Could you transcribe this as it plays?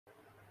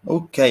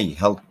Okay,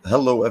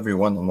 hello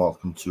everyone, and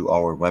welcome to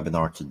our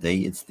webinar today.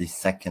 It's the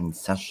second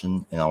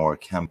session in our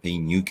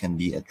campaign, You Can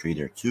Be a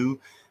Trader Too.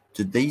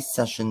 Today's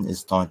session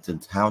is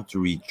titled How to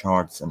Read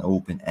Charts and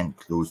Open and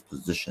Close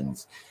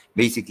Positions.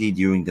 Basically,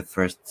 during the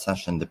first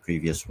session, the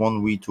previous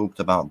one, we talked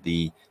about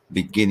the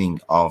beginning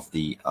of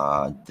the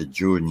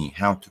journey,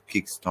 how to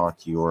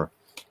kickstart your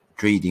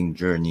trading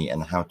journey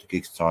and how to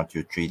kickstart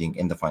your trading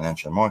in the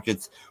financial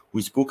markets.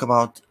 We spoke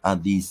about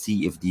the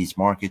CFDs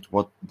market.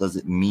 What does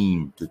it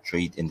mean to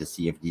trade in the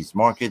CFDs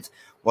market?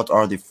 What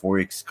are the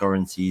forex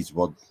currencies?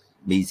 What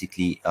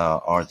basically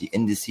are the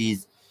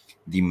indices,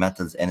 the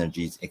metals,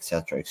 energies,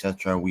 etc.,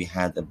 etc. We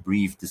had a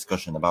brief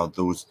discussion about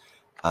those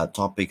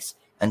topics,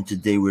 and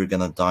today we're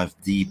gonna dive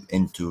deep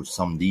into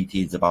some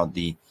details about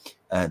the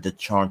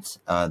charts,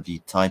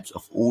 the types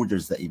of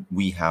orders that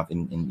we have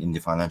in the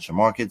financial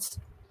markets,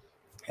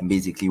 and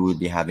basically we'll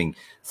be having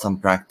some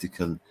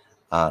practical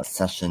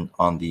session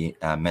on the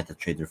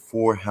MetaTrader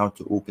 4, how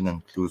to open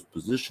and close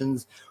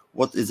positions,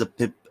 what is a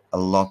pip, a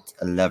lot,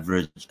 a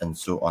leverage, and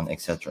so on,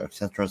 etc.,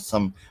 etc.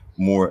 Some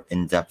more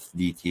in-depth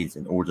details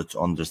in order to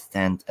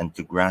understand and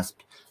to grasp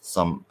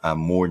some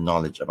more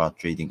knowledge about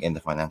trading in the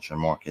financial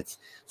markets.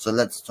 So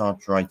let's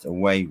start right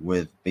away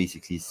with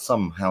basically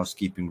some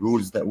housekeeping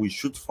rules that we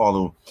should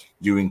follow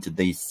during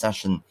today's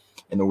session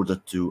in order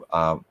to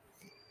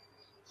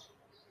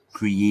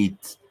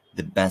create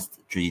the best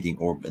trading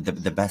or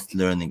the best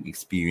learning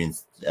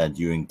experience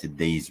during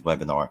today's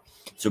webinar.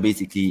 So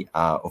basically,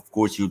 of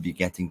course, you'll be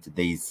getting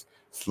today's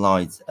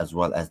slides as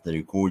well as the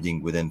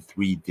recording within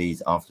 3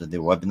 days after the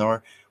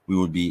webinar. We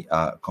will be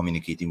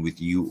communicating with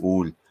you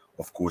all,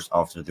 of course,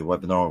 after the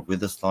webinar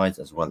with the slides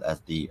as well as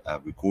the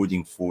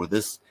recording for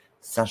this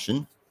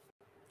session.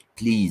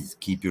 Please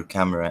keep your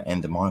camera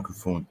and the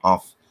microphone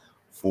off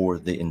for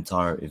the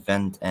entire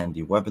event and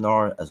the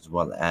webinar, as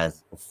well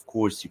as, of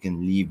course, you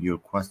can leave your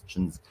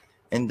questions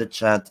in the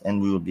chat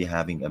and we will be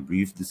having a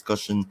brief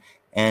discussion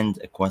and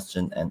a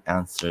question and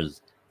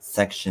answers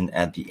section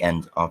at the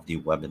end of the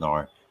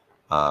webinar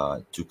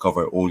to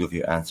cover all of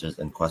your answers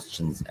and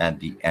questions at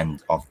the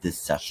end of this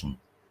session.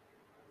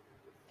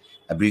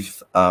 A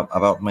brief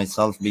about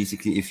myself.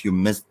 Basically, if you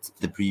missed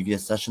the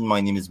previous session,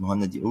 my name is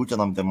Mohanad Yaoud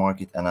and I'm the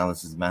Market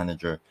Analysis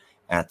Manager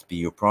at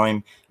PU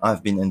Prime.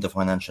 I've been in the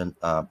financial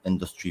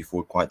industry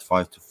for quite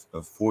 4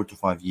 to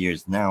 5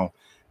 years now,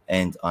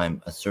 and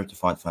I'm a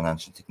certified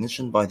financial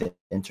technician by the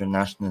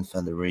International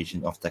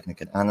Federation of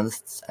Technical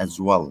Analysts, as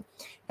well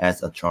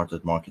as a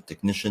chartered market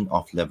technician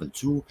of level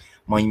 2.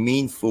 My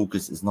main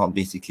focus is not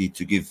basically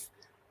to give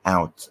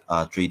out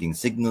trading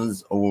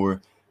signals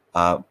or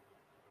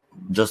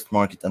just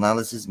market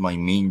analysis. My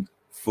main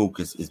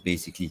focus is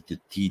basically to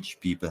teach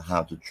people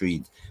how to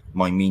trade.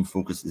 My main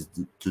focus is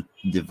to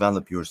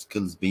develop your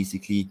skills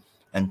basically,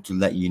 and to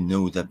let you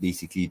know that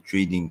basically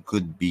trading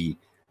could be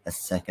a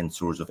second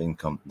source of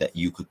income, that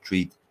you could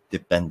trade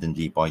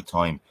dependently by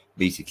time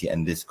basically,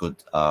 and this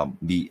could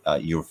be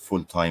your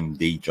full-time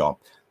day job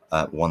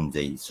one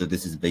day. So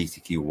this is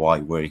basically why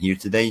we're here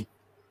today,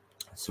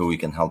 so we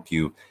can help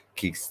you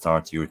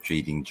kickstart your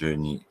trading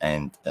journey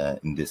and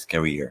in this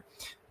career.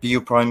 PU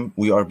Prime,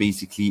 we are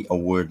basically a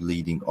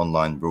world-leading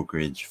online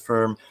brokerage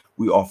firm.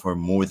 We offer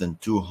more than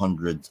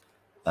 200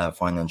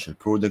 financial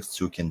products,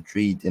 so you can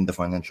trade in the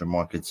financial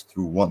markets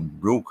through one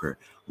broker.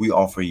 We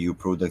offer you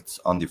products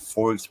on the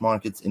forex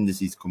markets,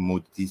 indices,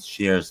 commodities,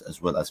 shares,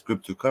 as well as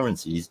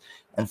cryptocurrencies.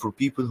 And for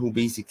people who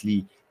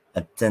basically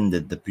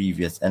attended the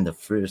previous and the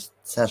first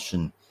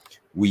session,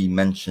 we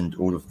mentioned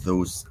all of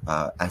those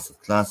asset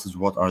classes.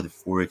 What are the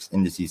forex,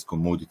 indices,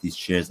 commodities,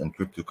 shares, and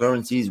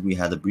cryptocurrencies? We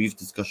had a brief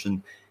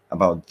discussion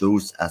about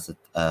those asset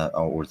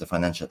or the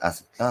financial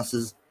asset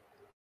classes,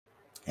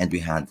 and we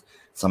had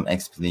some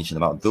explanation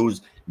about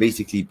those.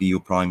 Basically, PU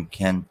Prime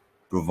can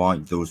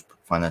provide those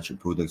financial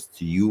products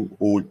to you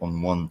all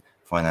on one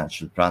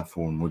financial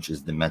platform, which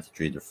is the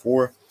MetaTrader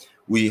 4.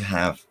 We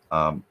have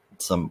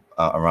some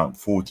around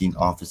 14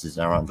 offices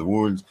around the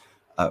world,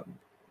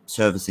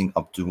 servicing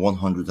up to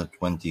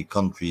 120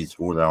 countries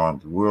all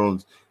around the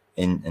world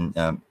in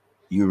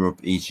Europe,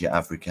 Asia,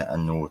 Africa,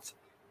 and North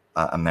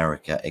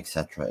America,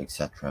 etc.,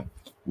 etc.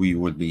 We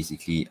will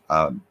basically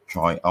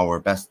try our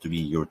best to be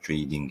your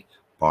trading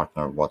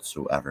partner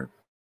whatsoever.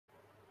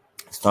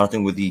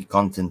 Starting with the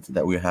content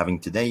that we're having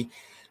today.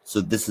 So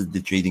this is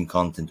the trading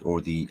content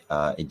or the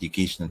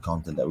educational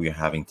content that we're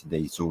having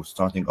today. So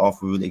starting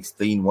off, we will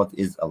explain what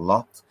is a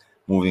lot.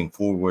 Moving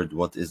forward,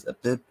 what is a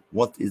pip?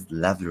 What is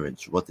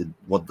leverage?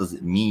 What does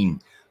it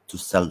mean to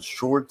sell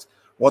short?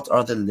 What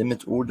are the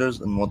limit orders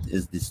and what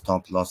is the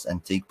stop loss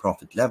and take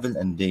profit level?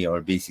 And they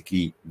are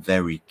basically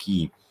very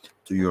key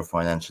to your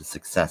financial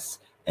success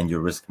and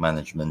your risk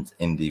management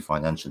in the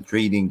financial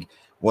trading.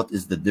 What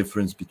is the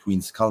difference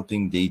between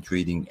scalping, day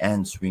trading,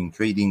 and swing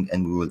trading?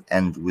 And we will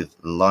end with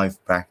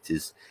live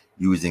practice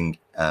using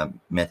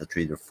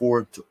MetaTrader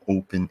 4 to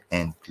open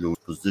and close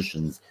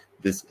positions.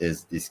 This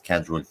is the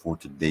schedule for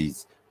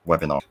today's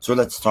webinar. So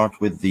let's start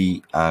with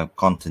the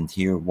content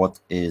here. What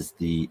is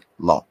the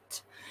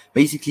lot?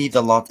 Basically,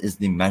 the lot is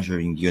the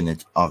measuring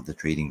unit of the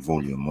trading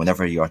volume.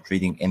 Whenever you are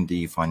trading in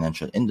the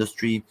financial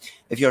industry,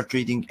 if you are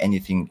trading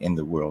anything in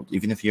the world,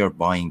 even if you're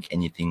buying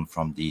anything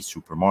from the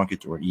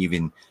supermarket or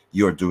even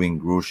you're doing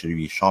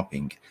grocery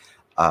shopping,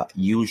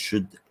 you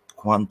should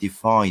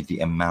quantify the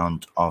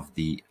amount of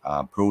the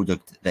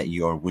product that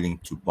you are willing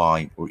to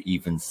buy or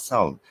even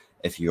sell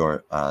if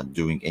you're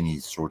doing any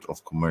sort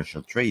of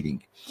commercial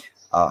trading.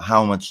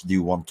 How much do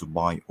you want to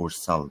buy or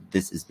sell?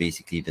 This is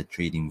basically the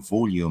trading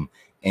volume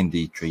in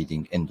the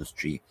trading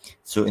industry.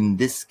 So in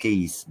this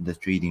case, the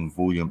trading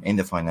volume in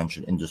the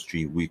financial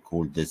industry, we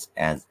call this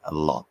as a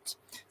lot.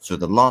 So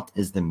the lot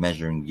is the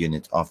measuring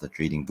unit of the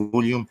trading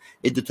volume.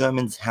 It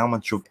determines how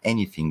much of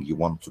anything you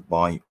want to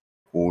buy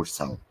or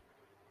sell.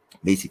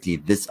 Basically,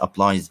 this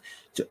applies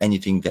to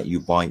anything that you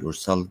buy or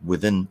sell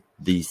within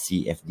the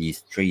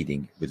CFDs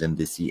trading, within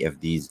the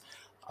CFDs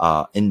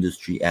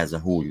industry as a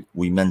whole.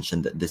 We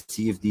mentioned that the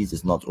CFDs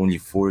is not only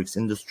Forex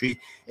industry,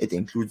 it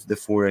includes the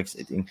Forex,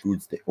 it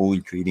includes the oil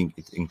trading,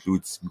 it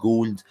includes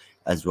gold,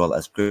 as well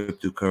as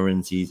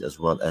cryptocurrencies, as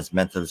well as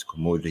metals,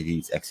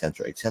 commodities,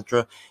 etc.,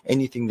 etc.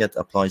 Anything that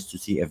applies to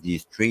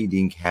CFDs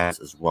trading has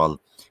as well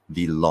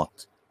the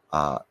lot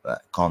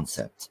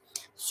concept.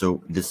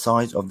 So the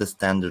size of the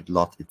standard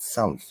lot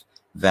itself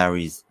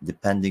varies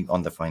depending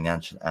on the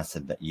financial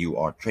asset that you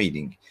are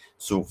trading.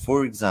 So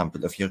for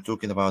example, if you're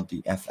talking about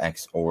the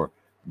FX or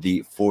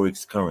the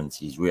Forex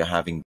currencies, we are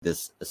having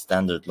this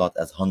standard lot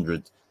as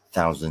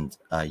 100,000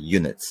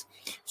 units.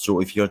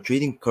 So if you're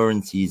trading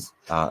currencies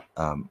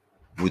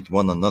with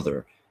one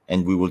another,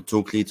 and we will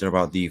talk later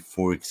about the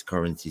Forex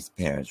currencies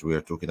pairs, we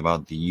are talking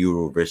about the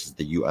euro versus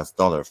the US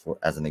dollar for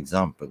as an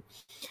example.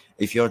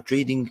 If you're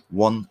trading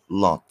one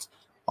lot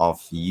of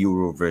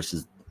euro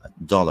versus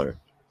dollar,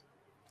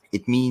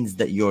 it means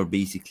that you're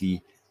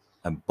basically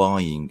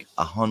buying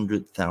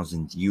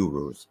 100,000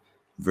 euros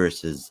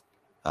versus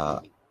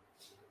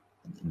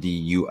the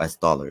US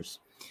dollars.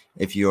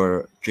 If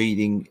you're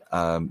trading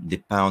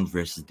the pound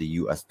versus the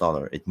US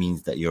dollar, it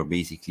means that you're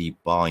basically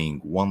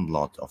buying one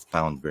lot of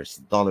pound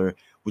versus dollar,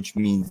 which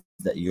means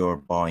that you're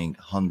buying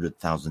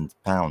 100,000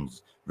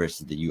 pounds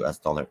versus the US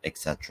dollar,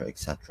 etc.,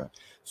 etc.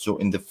 So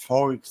in the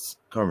Forex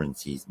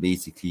currencies,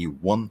 basically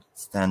one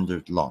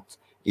standard lot,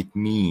 it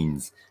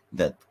means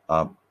that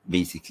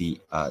basically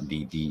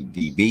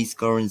the base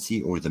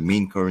currency or the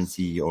main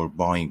currency, you're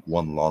buying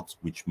one lot,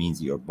 which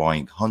means you're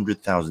buying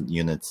 100,000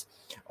 units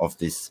of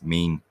this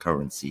main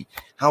currency.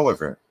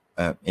 However,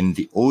 in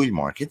the oil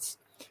markets,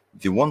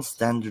 the one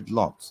standard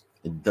lot,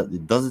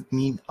 it doesn't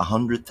mean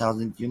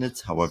 100,000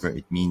 units. However,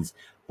 it means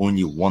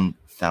only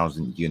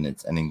 1,000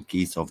 units. And in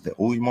case of the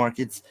oil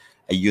markets,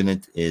 a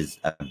unit is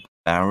a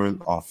barrel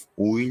of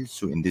oil.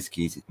 So in this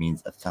case, it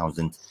means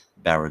 1,000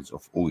 barrels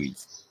of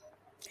oils.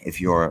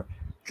 If you're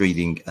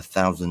trading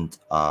 1,000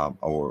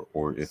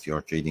 or if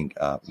you're trading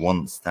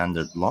one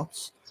standard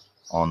lots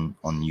on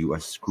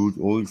US crude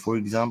oil, for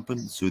example,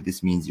 so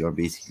this means you're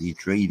basically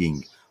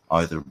trading,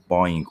 either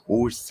buying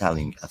or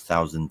selling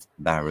 1,000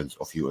 barrels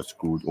of US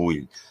crude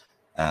oil,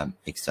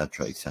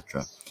 etc.,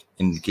 etc.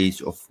 In the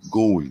case of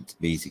gold,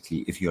 basically,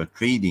 if you're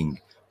trading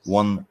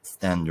one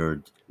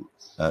standard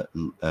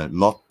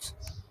lot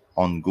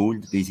on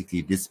gold,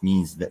 basically this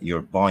means that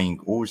you're buying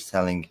or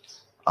selling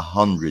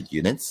 100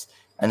 units.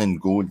 And in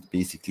gold,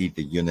 basically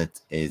the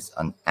unit is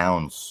an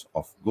ounce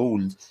of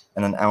gold,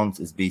 and an ounce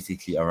is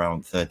basically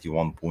around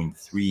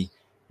 31.3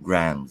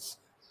 grams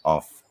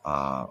of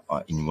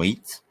in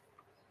weight.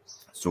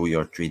 So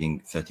you're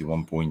trading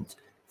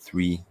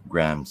 31.3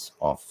 grams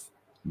of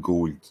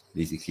gold.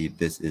 Basically,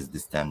 this is the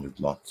standard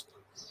lot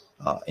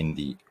in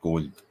the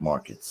gold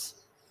markets.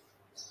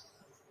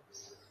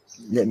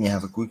 Let me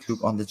have a quick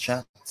look on the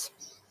chat.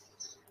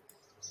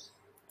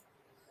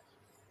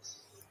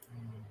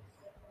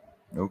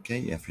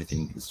 Okay,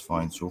 everything is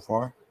fine so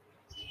far.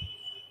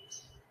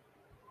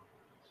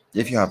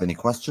 If you have any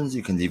questions,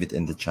 you can leave it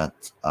in the chat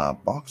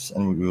box,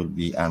 and we will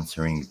be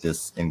answering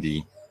this in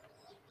the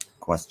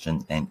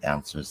question and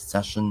answer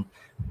session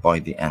by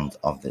the end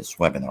of this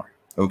webinar.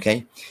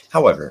 Okay.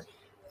 However,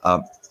 uh,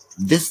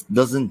 this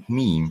doesn't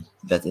mean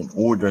that in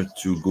order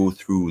to go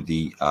through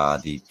the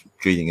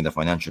trading in the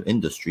financial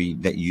industry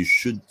that you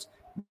should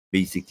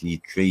basically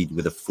trade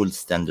with a full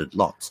standard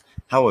lot.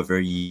 However,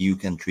 you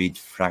can trade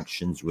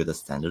fractions with a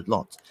standard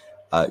lot.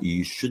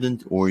 You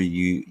shouldn't, or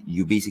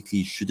you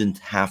basically shouldn't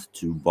have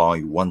to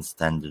buy one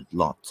standard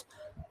lot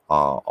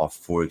of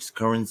forex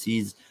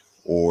currencies,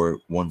 or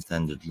one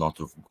standard lot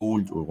of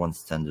gold, or one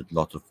standard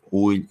lot of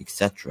oil,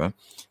 etc.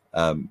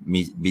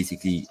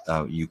 Basically,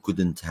 you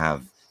couldn't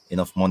have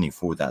enough money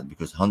for that,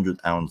 because 100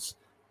 ounce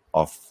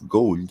of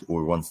gold,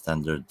 or one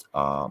standard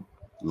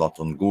lot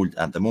on gold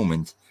at the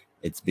moment,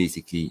 it's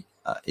basically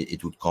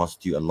it would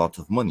cost you a lot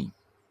of money.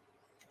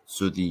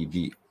 So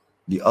the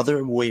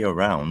other way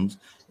around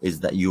is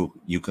that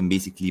you can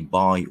basically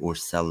buy or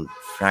sell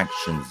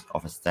fractions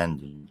of a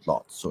standard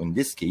lot. So in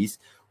this case,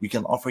 we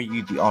can offer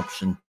you the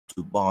option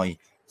to buy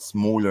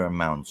smaller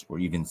amounts or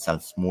even sell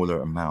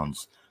smaller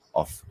amounts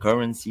of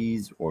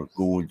currencies or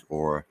gold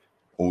or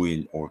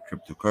oil or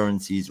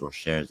cryptocurrencies or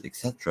shares,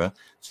 etc.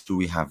 So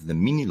we have the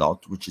mini lot,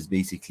 which is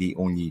basically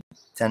only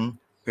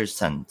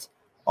 10%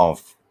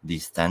 of the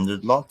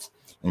standard lot,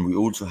 and we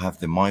also have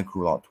the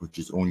micro lot, which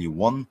is only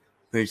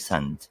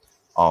 1%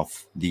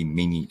 of the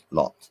mini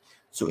lot.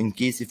 So in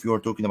case if you are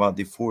talking about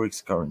the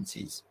forex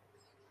currencies,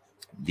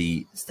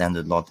 the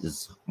standard lot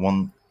is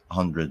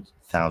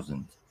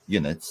 100,000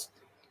 units.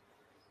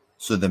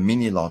 So the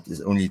mini lot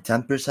is only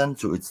 10%,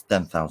 so it's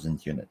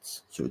 10,000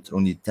 units. So it's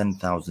only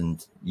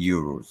 10,000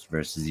 euros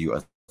versus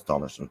US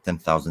dollars, or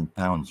 10,000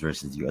 pounds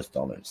versus US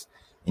dollars.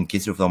 In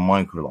case of the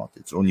micro lot,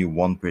 it's only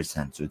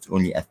 1%, so it's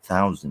only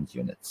 1,000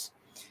 units.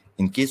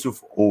 In case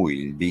of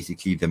oil,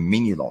 basically the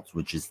mini lot,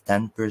 which is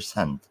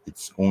 10%,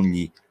 it's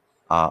only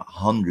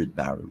 100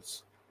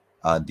 barrels.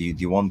 The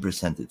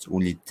 1%, it's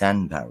only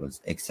 10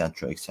 barrels,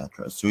 etc.,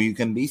 etc. So you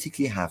can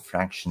basically have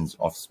fractions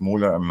of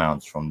smaller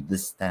amounts from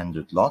this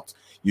standard lot.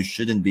 You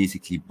shouldn't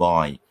basically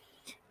buy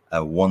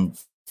one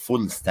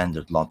full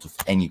standard lot of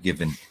any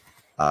given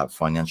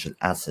financial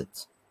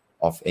asset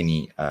of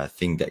any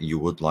thing that you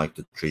would like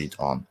to trade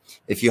on.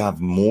 If you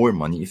have more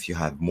money, if you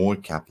have more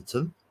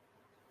capital,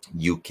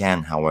 you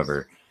can,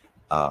 however,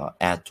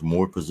 add to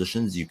more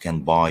positions. You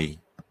can buy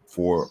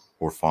 4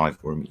 or 5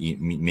 or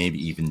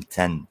maybe even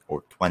 10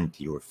 or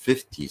 20 or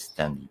 50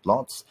 standard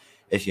lots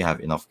if you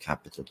have enough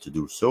capital to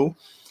do so.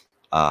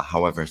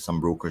 However, some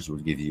brokers will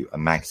give you a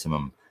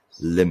maximum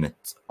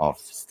limit of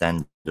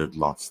standard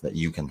lots that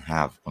you can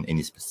have on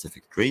any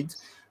specific trade.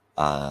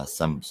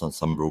 Some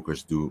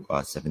brokers do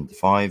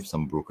 75,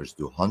 some brokers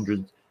do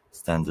 100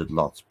 standard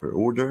lots per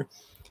order.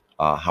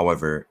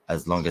 However,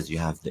 as long as you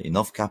have the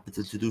enough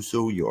capital to do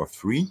so, you are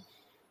free.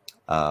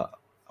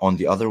 On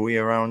the other way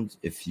around,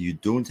 if you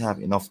don't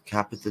have enough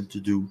capital to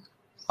do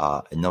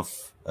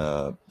enough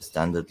one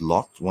standard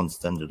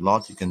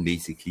lot, you can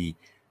basically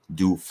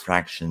do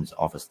fractions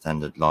of a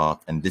standard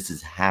lot. And this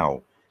is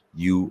how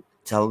you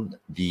tell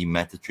the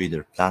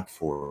MetaTrader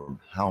platform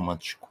how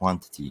much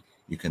quantity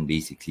you can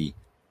basically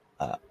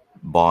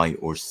buy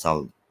or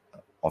sell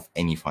of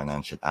any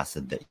financial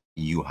asset that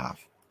you have.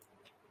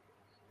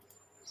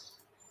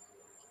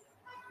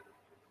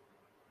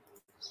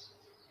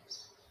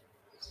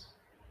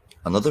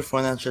 Another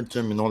financial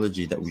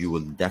terminology that we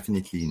will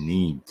definitely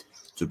need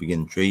to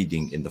begin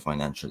trading in the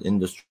financial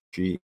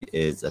industry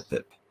is a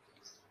PIP.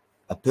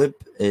 A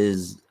PIP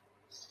is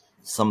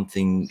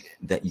something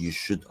that you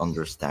should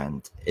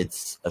understand.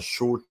 It's a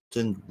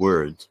shortened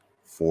word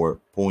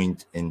for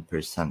point in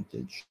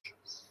percentage.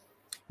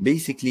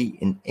 Basically,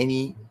 in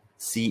any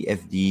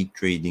CFD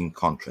trading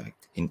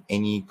contract, in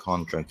any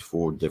contract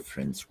for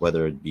difference,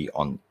 whether it be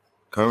on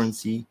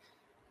currency,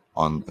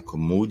 on a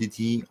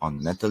commodity,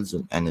 on metals,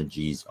 on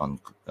energies, on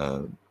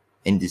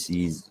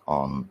indices,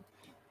 on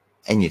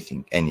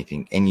anything,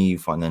 any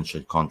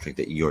financial contract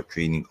that you're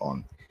trading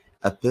on.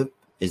 A pip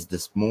is the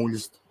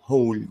smallest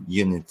whole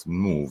unit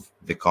move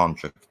the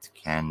contract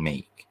can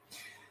make.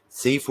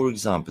 Say, for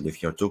example,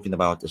 if you're talking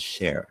about a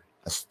share,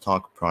 a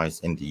stock price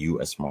in the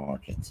US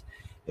market,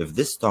 if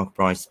this stock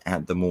price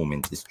at the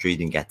moment is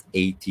trading at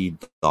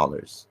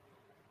 $80,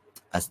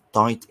 a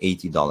tight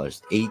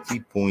 $80,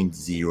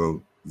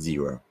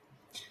 80.00,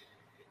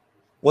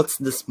 what's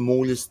the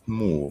smallest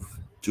move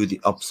to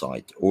the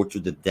upside or to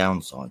the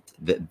downside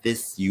that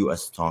this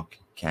US stock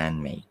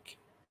can make?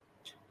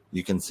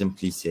 You can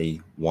simply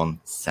say 1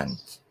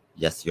 cent.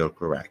 Yes, you're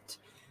correct.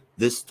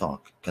 This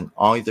stock can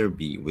either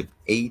be with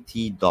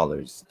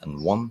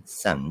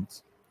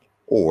 $80.01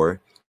 or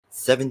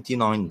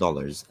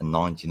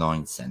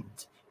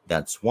 $79.99.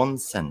 That's 1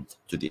 cent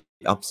to the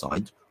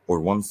upside or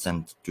 1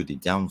 cent to the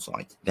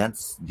downside.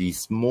 That's the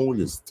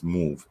smallest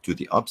move to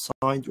the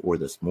upside or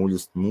the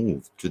smallest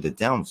move to the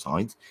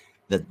downside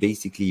that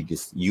basically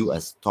this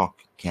US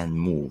stock can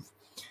move,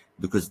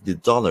 because the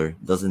dollar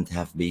doesn't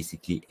have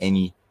basically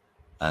any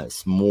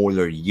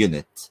smaller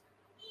unit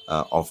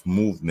of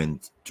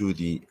movement to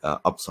the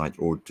upside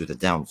or to the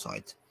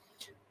downside.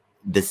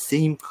 The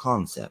same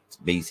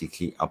concept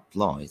basically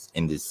applies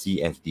in the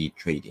CFD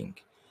trading.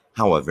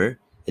 However,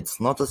 it's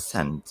not a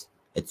cent,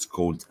 it's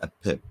called a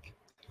pip.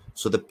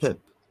 So the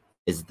pip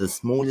is the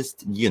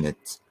smallest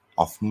unit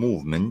of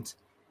movement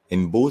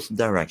in both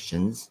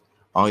directions,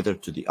 either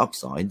to the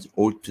upside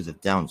or to the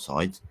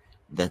downside,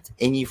 that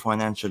any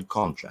financial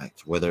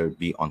contract, whether it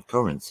be on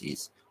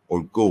currencies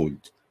or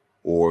gold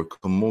or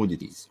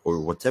commodities or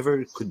whatever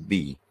it could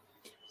be,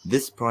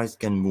 this price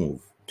can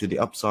move to the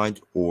upside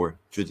or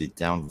to the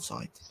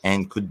downside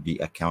and could be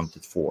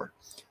accounted for.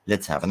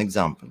 Let's have an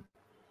example.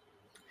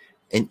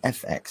 In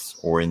FX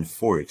or in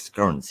Forex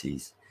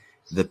currencies,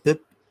 the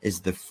pip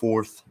is the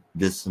fourth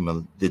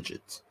decimal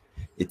digit.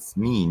 It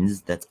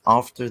means that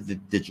after the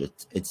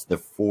digit, it's the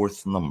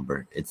fourth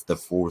number, it's the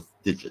fourth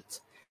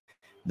digit.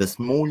 The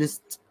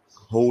smallest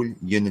whole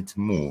unit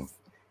move,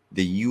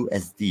 the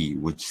USD,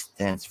 which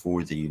stands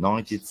for the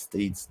United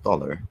States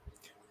dollar,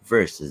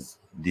 versus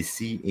the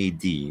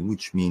CAD,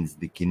 which means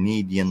the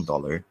Canadian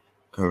dollar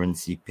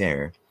currency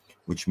pair,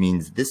 which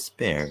means this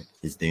pair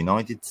is the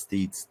United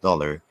States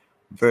dollar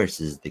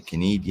versus the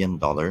Canadian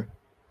dollar.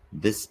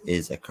 This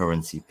is a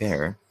currency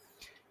pair.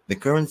 The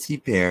currency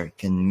pair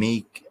can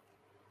make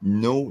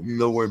no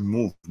lower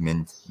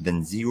movement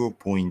than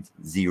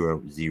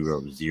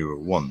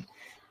 0.0001.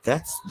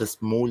 That's the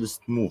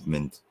smallest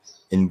movement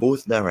in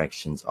both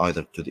directions,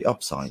 either to the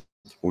upside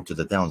or to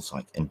the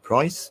downside in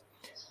price,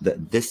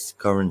 that this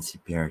currency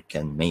pair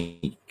can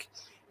make.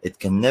 It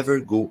can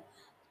never go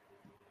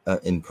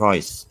in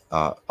price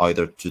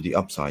either to the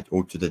upside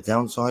or to the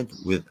downside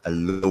with a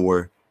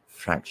lower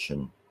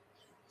fraction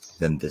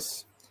than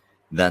this.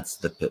 That's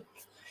the pip.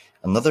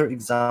 Another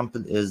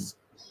example is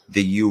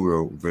the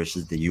euro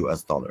versus the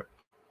US dollar.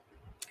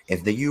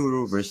 If the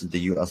euro versus the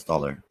US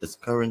dollar is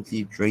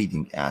currently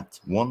trading at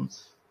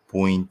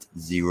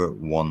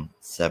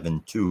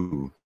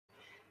 1.0172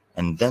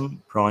 and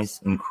then price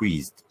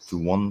increased to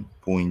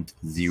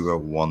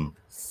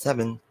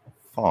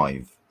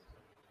 1.0175,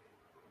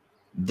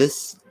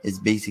 this is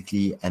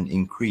basically an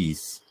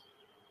increase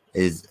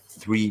is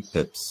 3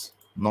 pips,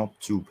 not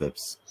 2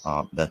 pips.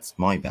 That's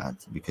my bad,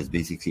 because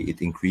basically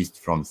it increased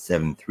from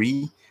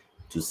 7.3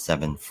 to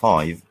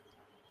 7.5.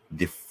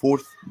 The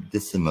fourth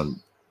decimal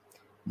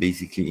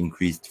basically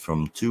increased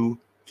from 2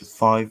 to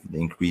 5. The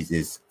increase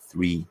is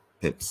 3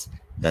 pips.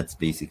 That's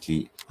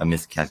basically a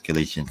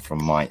miscalculation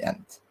from my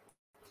end.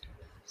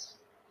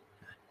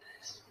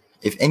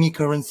 If any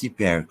currency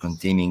pair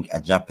containing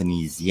a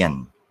Japanese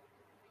yen,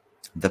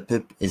 the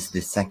pip is the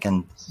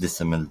second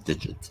decimal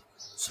digit.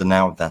 So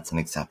now that's an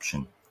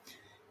exception.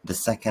 The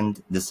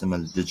second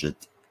decimal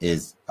digit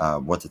is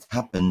what it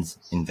happens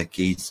in the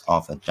case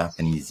of a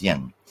Japanese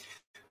yen.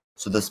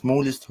 So the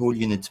smallest whole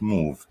unit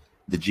move,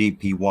 the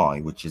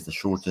JPY, which is the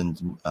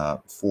shortened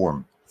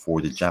form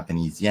for the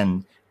Japanese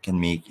yen, can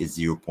make is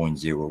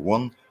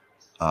 0.01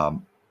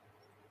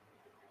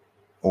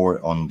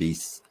 or on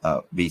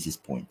basis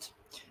point.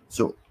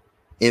 So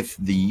if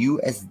the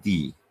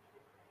USD,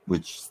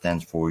 which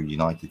stands for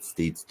United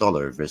States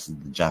dollar, versus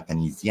the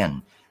Japanese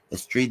yen,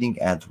 is trading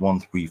at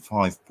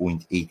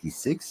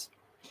 135.86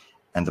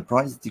 and the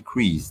price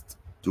decreased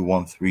to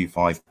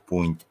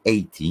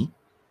 135.80,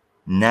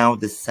 now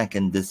the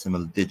second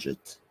decimal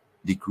digit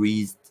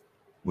decreased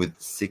with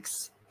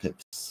 6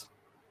 pips.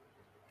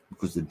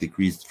 Because it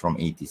decreased from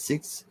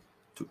 86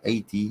 to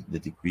 80, the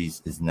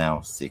decrease is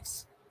now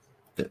 6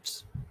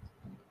 pips.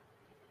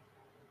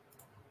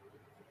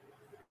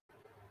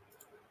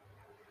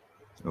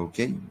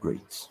 Okay,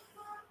 great.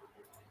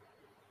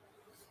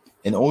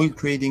 In oil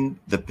trading,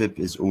 the pip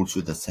is also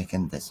the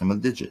second decimal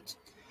digit.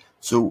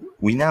 So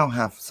we now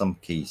have some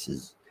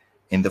cases.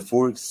 In the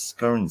forex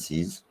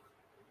currencies,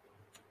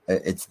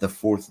 it's the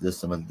fourth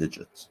decimal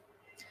digit.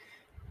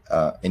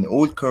 In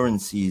all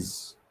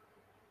currencies,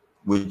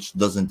 which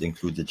doesn't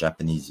include the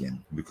Japanese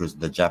yen, because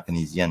the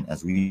Japanese yen,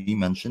 as we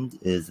mentioned,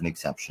 is an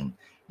exception.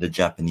 The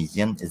Japanese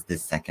yen is the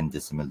second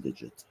decimal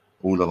digit,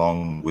 all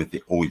along with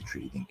the oil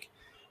trading.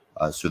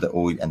 So the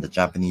oil and the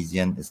Japanese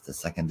yen is the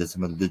second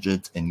decimal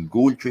digit. In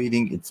gold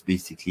trading, it's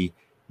basically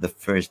the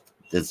first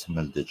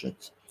decimal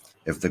digit.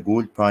 If the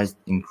gold price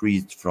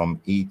increased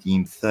from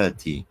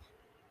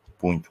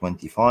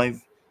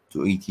 1830.25 to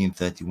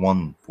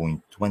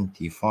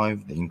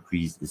 1831.25, the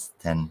increase is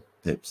 10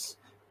 pips,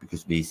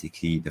 because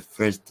basically the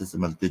first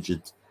decimal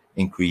digit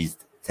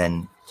increased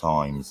 10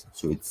 times,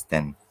 so it's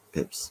 10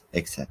 pips,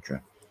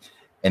 etc.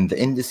 In the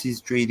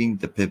indices trading,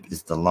 the pip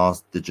is the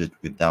last digit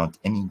without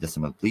any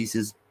decimal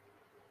places.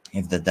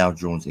 If the Dow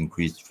Jones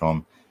increased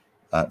from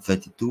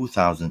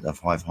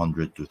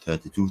 32,500 to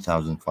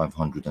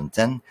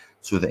 32,510,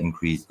 so the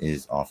increase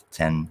is of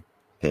 10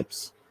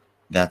 pips.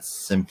 That's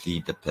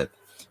simply the pip.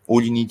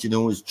 All you need to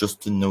know is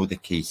just to know the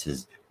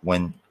cases,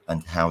 when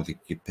and how the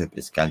pip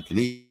is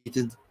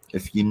calculated.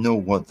 If you know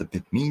what the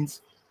pip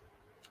means,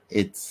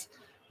 it's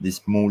the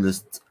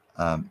smallest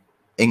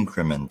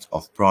increment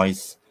of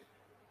price,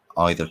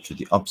 either to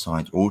the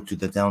upside or to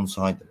the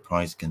downside. The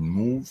price can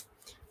move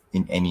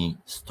in any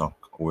stock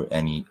or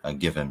any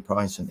given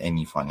price on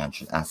any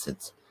financial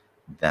assets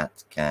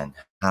that can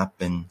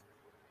happen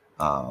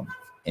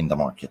in the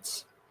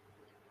markets.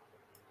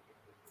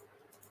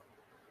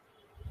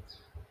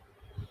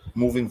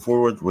 Moving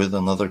forward with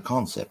another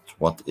concept,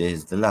 what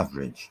is the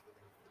leverage?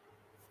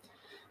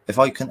 If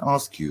I can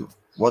ask you,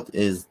 what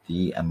is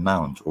the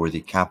amount or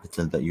the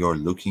capital that you're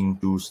looking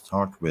to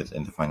start with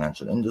in the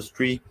financial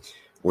industry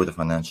or the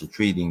financial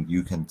trading,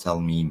 you can tell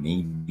me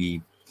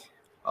maybe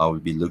I will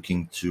be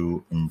looking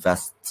to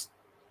invest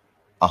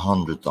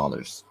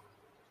 $100.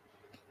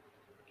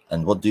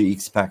 And what do you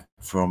expect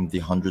from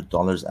the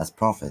 $100 as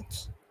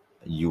profit?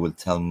 You will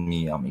tell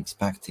me I'm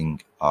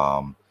expecting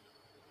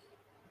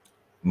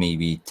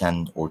maybe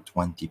 10 or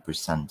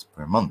 20%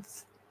 per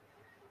month.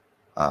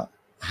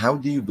 How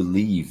do you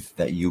believe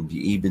that you'll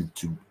be able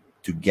to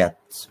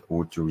get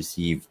or to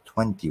receive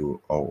 20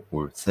 or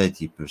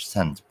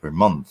 30% per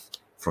month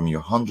from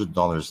your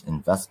 $100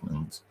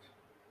 investment,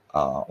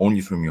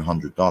 only from your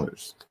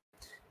 $100?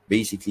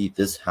 Basically,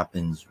 this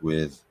happens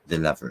with the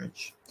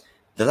leverage.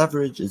 The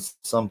leverage is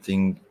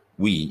something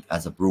we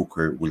as a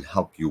broker will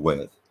help you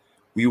with.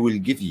 We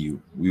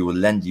will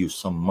lend you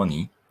some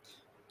money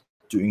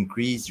to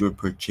increase your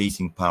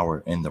purchasing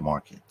power in the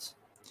market.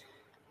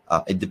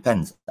 It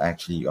depends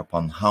actually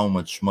upon how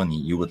much money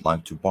you would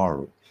like to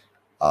borrow,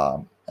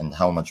 and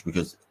how much,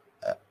 because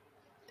uh,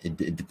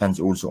 it depends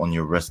also on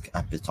your risk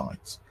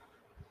appetite.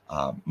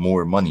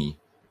 More money,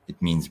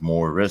 it means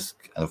more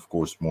risk and of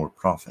course more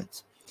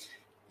profit.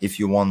 If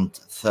you want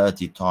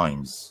 30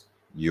 times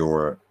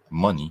your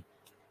money,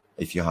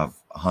 if you have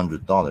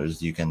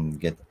 $100, you can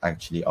get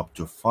actually up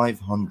to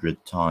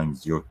 500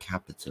 times your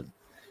capital,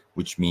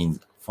 which means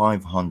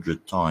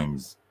 500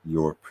 times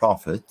your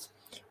profit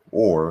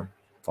or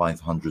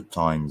 500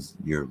 times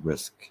your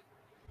risk.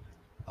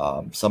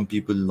 Some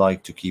people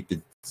like to keep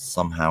it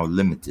somehow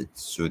limited,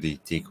 so they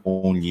take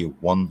only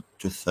 1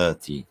 to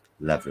 30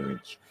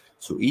 leverage.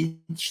 So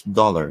each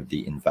dollar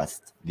they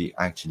invest, they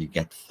actually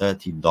get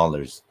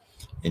 $30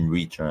 in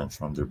return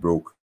from the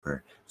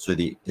broker. So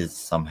they is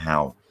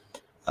somehow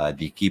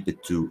they keep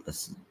it to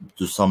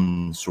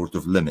some sort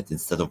of limit.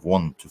 Instead of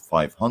 1 to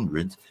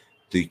 500,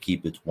 they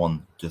keep it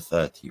 1 to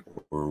 30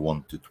 or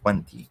 1 to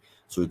 20.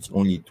 So it's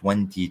only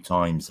 20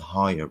 times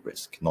higher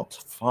risk, not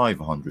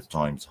 500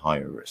 times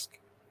higher risk.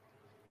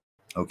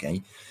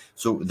 Okay,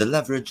 so the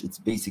leverage, it's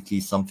basically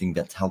something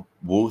that help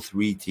both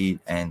retail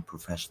and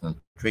professional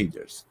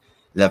traders.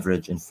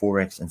 Leverage in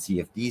Forex and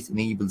CFDs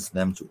enables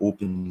them to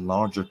open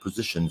larger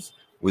positions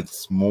with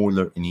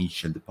smaller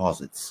initial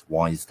deposits.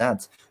 Why is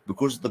that?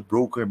 Because the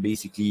broker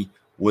basically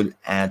will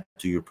add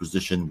to your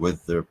position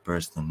with their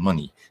personal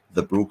money.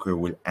 The broker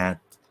will add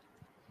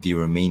the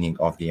remaining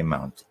of the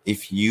amount.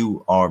 If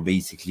you are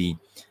basically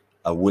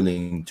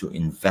willing to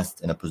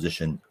invest in a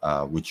position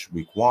which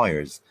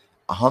requires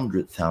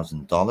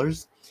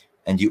 $100,000,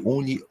 and you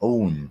only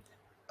own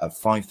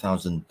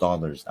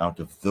 $5,000 out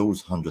of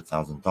those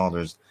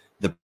 $100,000,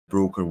 the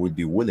broker would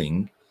be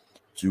willing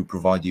to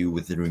provide you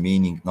with the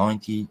remaining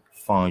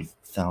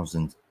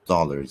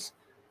 $95,000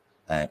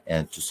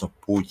 and to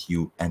support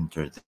you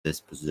enter this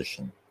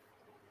position.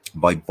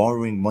 By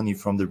borrowing money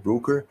from the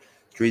broker,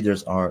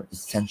 traders are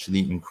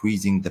essentially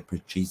increasing the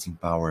purchasing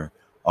power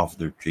of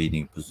their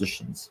trading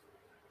positions.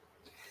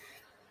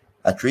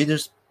 A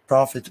trader's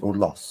profit or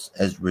loss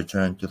is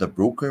returned to the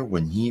broker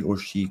when he or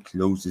she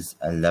closes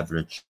a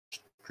leveraged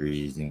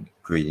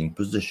trading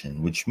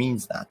position, which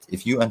means that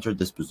if you entered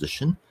this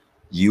position,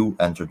 you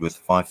entered with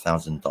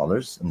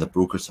 $5,000 and the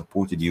broker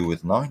supported you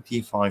with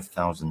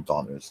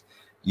 $95,000.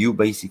 You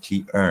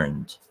basically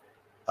earned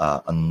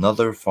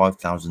another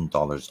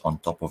 $5,000 on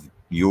top of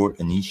your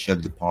initial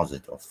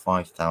deposit of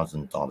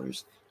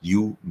 $5,000.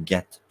 You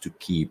get to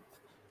keep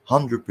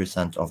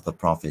 100% of the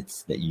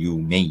profits that you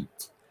made.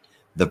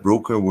 The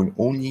broker will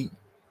only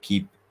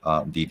keep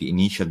the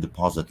initial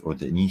deposit or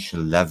the initial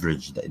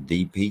leverage that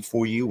they paid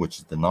for you, which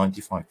is the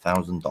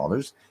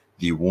 $95,000.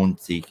 They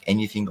won't take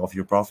anything of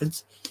your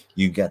profits.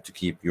 You get to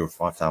keep your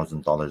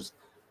 $5,000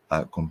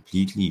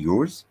 completely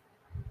yours.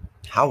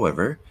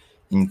 However,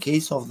 in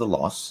case of the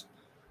loss,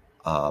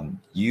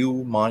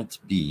 you might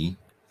be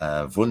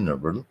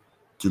vulnerable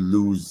to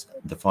lose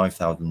the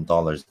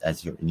 $5,000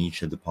 as your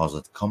initial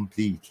deposit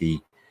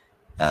completely.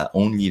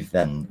 Only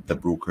then the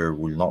broker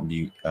will not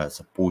be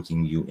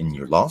supporting you in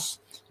your loss.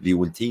 They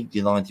will take the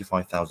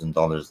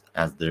 $95,000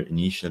 as their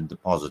initial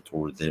deposit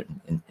or their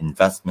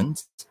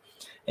investment,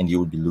 and you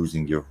will be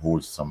losing your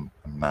whole sum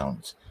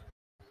amount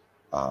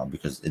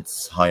because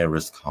it's higher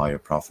risk, higher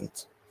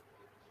profit,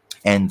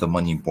 and the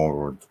money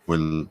borrowed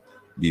will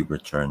be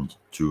returned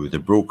to the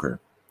broker.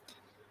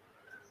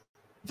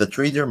 The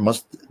trader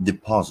must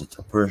deposit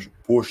a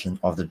portion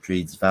of the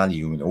trade's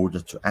value in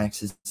order to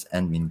access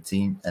and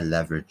maintain a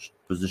leveraged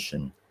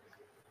position.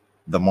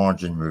 The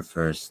margin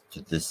refers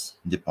to this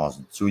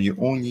deposit. So you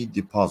only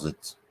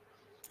deposit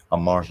a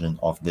margin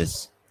of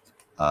this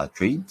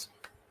trade,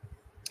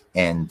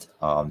 and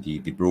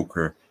the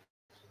broker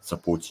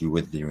supports you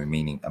with the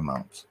remaining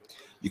amount.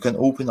 You can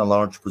open a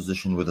large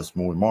position with a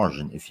small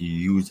margin if you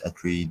use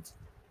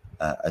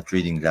a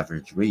trading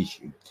leverage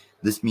ratio.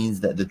 This means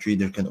that the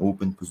trader can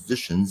open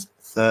positions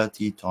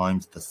 30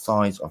 times the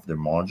size of their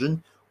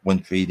margin when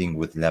trading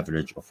with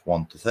leverage of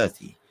 1 to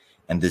 30.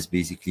 And this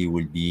basically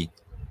will be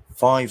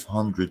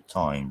 500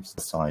 times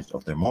the size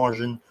of their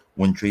margin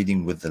when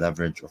trading with the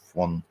leverage of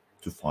 1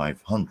 to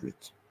 500.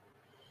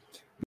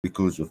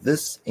 Because of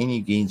this, any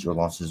gains or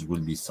losses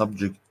will be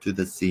subject to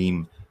the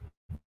same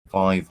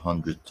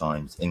 500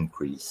 times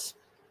increase.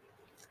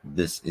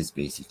 This is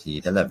basically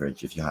the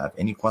leverage. If you have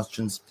any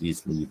questions,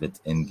 please leave it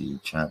in the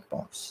chat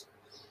box.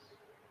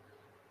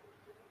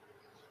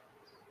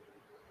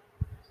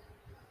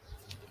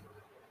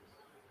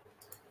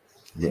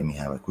 Let me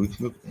have a quick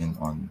look in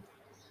on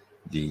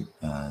the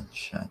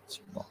chat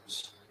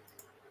box.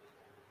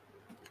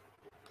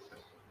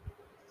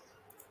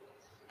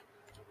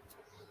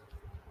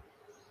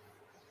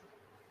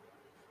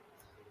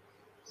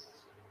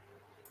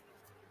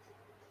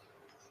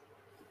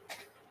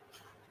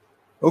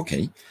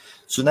 Okay,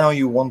 so now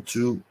you want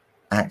to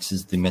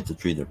access the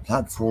MetaTrader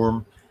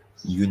platform.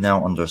 You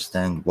now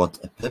understand what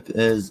a pip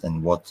is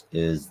and what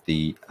is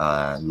the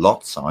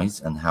lot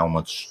size and how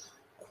much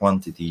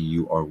quantity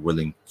you are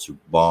willing to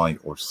buy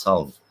or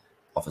sell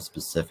of a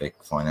specific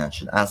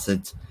financial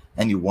asset,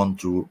 and you want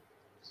to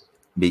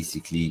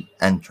basically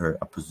enter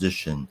a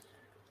position,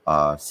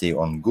 say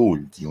on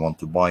gold. You want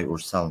to buy or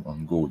sell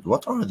on gold.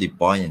 What are the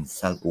buy and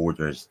sell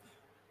orders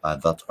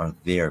that are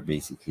there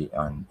basically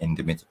on in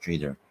the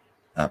MetaTrader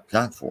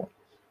platform?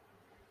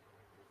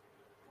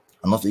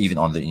 And not even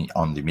on the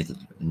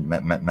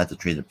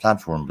MetaTrader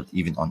platform, but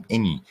even on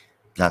any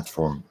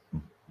platform,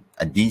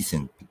 a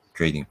decent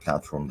trading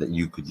platform that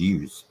you could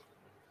use.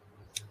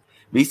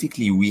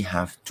 Basically, we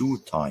have two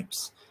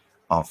types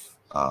of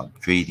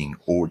trading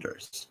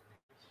orders.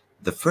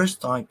 The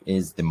first type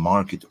is the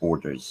market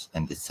orders,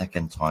 and the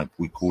second type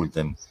we call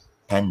them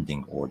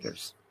pending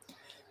orders.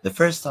 The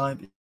first type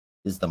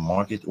is the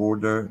market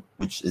order,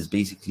 which is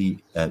basically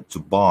to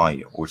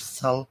buy or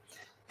sell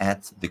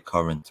at the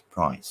current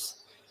price.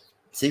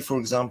 Say, for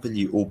example,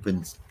 you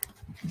opened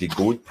the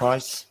gold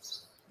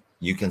price.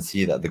 You can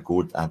see that the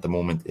gold at the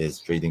moment is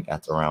trading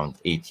at around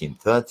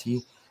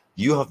 1830.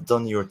 You have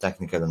done your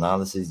technical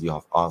analysis. You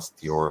have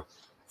asked your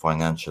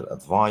financial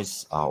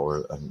advice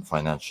or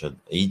financial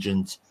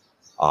agent.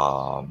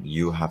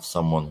 You have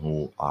someone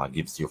who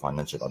gives you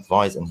financial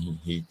advice, and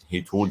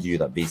he told you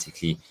that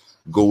basically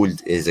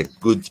gold is a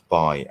good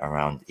buy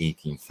around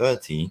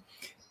 1830,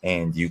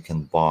 and you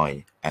can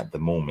buy at the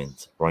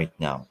moment right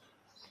now.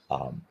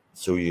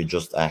 So you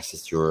just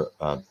access your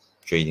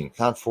trading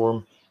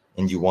platform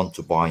and you want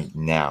to buy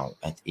now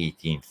at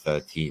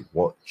 1830.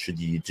 What should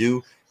you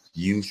do?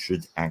 You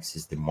should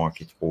access the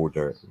market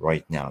order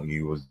right now.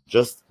 You will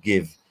just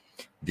give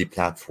the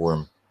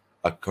platform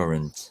a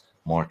current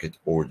market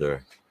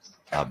order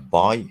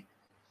buy.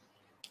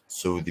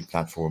 So the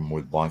platform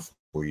will buy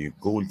for you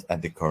gold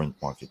at the current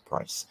market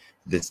price.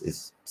 This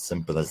is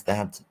simple as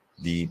that.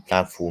 The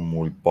platform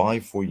will buy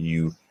for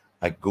you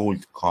a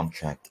gold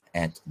contract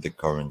at the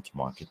current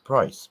market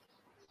price.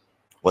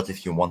 What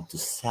if you want to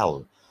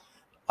sell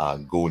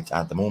gold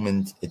at the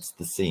moment? It's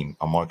the same.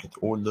 A market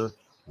order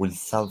will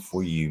sell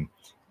for you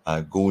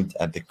gold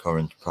at the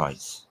current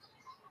price,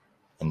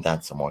 and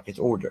that's a market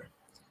order.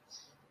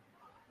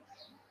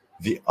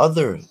 The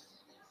other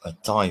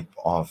type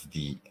of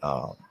the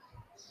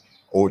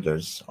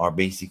orders are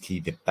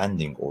basically the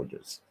pending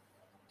orders,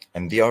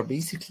 and they are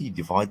basically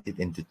divided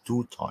into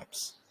two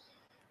types.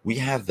 We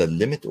have the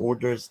limit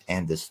orders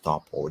and the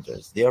stop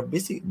orders. They are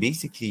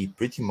basically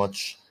pretty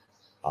much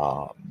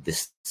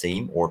the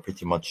same, or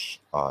pretty much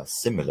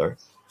similar,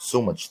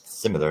 so much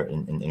similar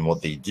in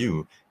what they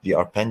do. They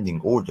are pending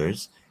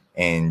orders,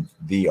 and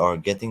they are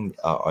getting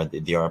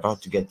they are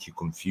about to get you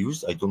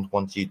confused. I don't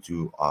want you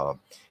to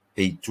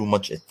pay too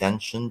much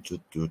attention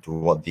to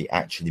what they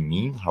actually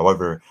mean.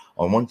 However,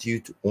 I want you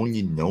to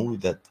only know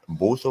that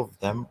both of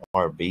them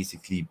are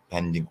basically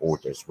pending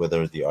orders,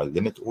 whether they are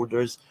limit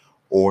orders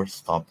or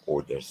stop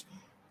orders.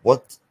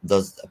 What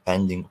does a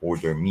pending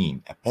order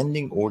mean? A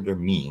pending order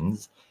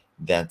means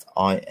that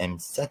I am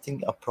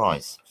setting a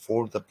price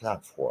for the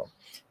platform.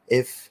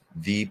 If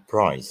the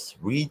price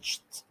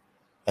reached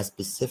a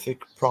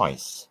specific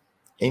price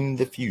in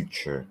the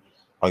future,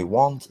 I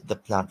want the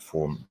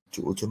platform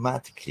to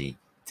automatically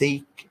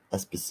take a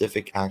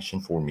specific action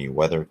for me,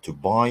 whether to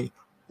buy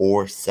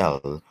or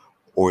sell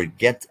or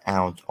get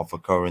out of a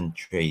current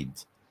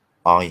trade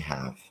I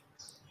have.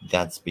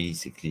 That's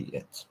basically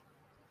it.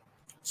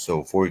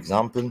 So, for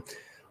example,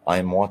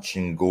 I'm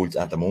watching gold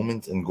at the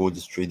moment, and gold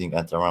is trading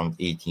at around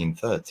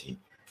 1830,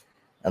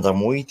 and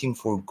I'm waiting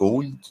for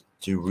gold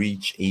to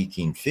reach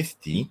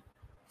 1850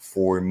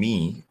 for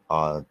me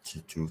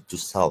to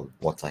sell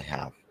what I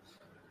have,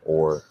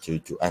 or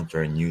to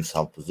enter a new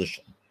sell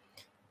position.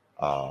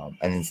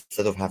 And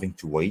instead of having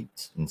to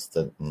wait in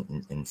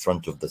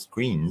front of the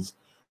screens,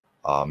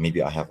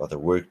 maybe I have other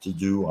work to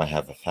do, I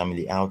have a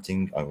family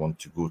outing, I want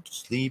to go to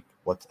sleep,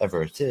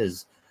 whatever it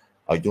is.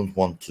 I don't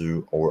want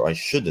to, or I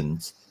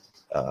shouldn't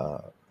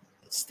uh,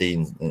 stay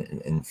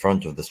in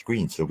front of the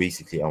screen. So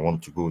basically, I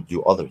want to go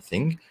do other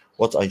thing.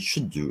 What I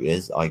should do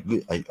is I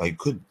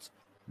could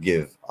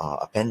give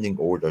a pending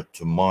order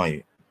to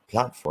my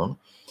platform.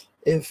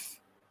 If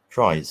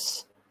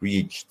price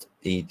reached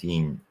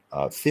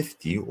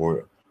 1850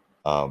 or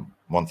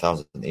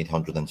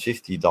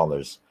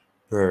 $1,850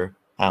 per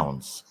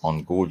ounce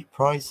on gold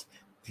price,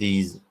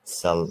 please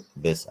sell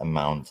this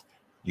amount.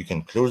 You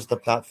can close the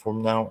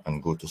platform now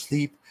and go to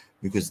sleep,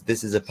 because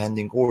this is a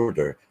pending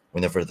order.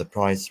 Whenever the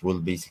price will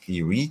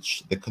basically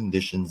reach the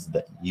conditions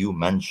that you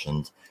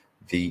mentioned,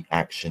 the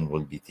action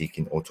will be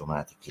taken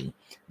automatically.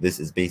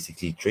 This is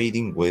basically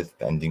trading with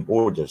pending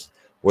orders,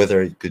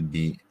 whether it could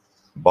be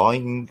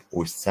buying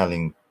or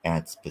selling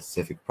at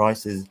specific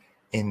prices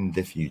in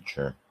the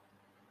future.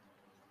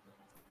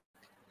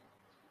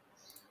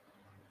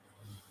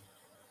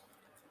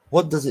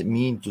 What does it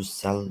mean to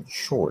sell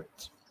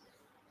short?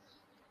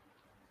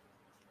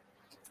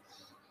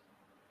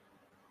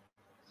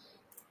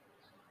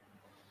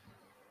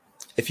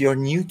 If you're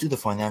new to the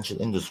financial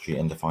industry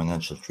and the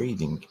financial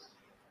trading,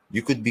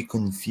 you could be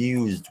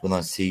confused when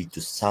I say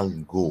to sell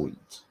gold,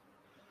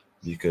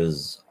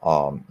 because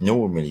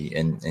normally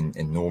in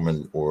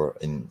normal or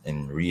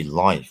in real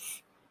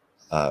life,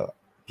 uh,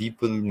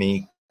 people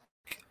make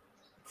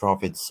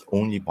profits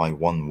only by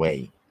one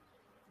way.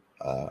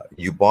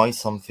 You buy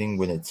something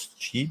when it's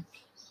cheap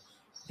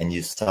and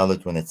you sell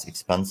it when it's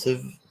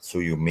expensive, so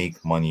you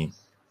make money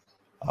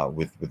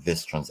with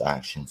this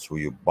transaction. So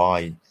you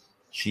buy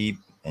cheap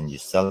and you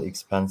sell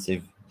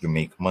expensive, you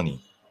make money.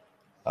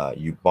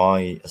 You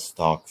buy a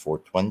stock for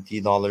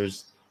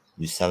 $20,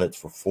 you sell it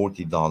for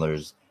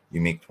 $40, you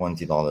make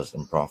 $20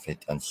 in profit,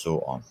 and so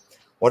on.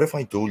 What if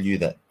I told you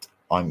that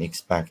I'm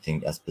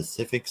expecting a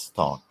specific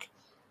stock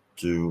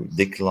to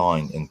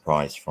decline in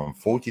price from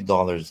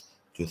 $40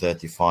 to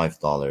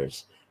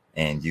 $35,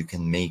 and you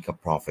can make a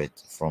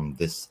profit from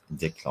this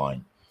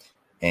decline,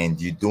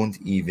 and you don't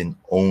even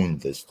own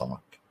the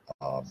stock?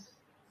 Um,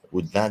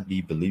 would that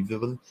be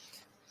believable?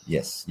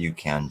 Yes, you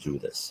can do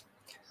this.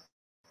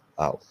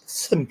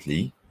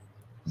 Simply,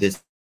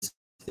 this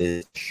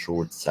is a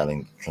short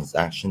selling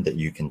transaction that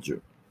you can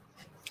do.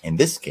 In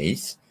this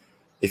case,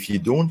 if you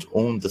don't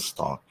own the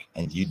stock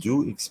and you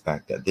do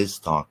expect that this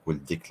stock will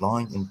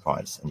decline in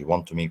price and you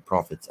want to make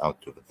profits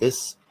out of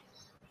this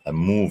and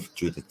move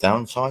to the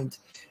downside,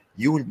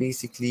 you will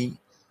basically,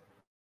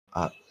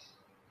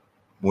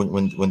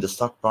 when the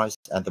stock price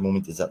at the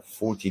moment is at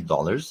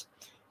 $40,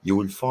 you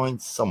will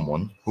find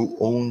someone who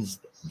owns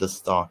the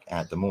stock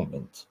at the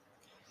moment,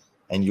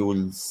 and you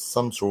will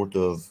some sort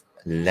of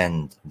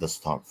lend the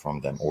stock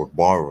from them or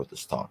borrow the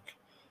stock.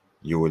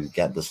 You will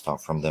get the stock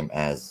from them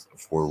as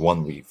for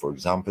 1 week. For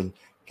example,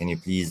 can you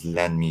please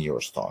lend me your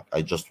stock?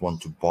 I just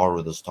want to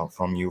borrow the stock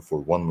from you for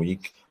 1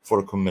 week for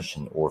a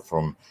commission or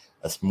from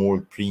a small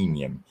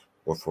premium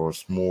or for a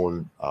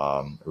small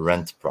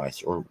rent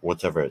price or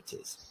whatever it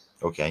is.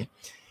 Okay.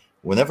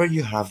 Whenever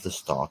you have the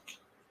stock,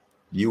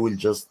 you will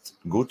just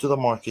go to the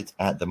market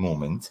at the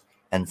moment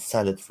and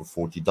sell it for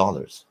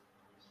 $40.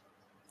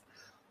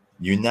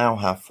 You now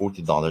have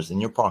 $40 in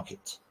your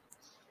pocket.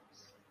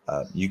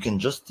 You can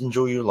just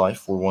enjoy your life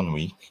for 1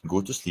 week, go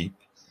to sleep,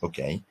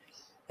 okay?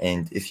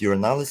 And if your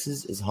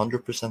analysis is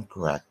 100%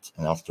 correct,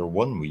 and after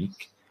 1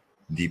 week,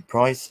 the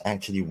price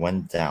actually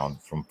went down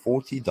from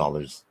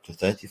 $40 to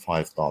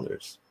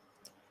 $35,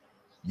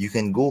 you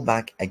can go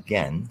back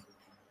again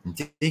and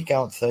take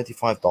out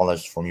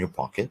 $35 from your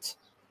pocket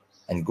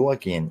and go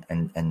again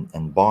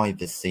and buy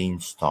the same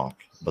stock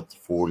but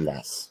for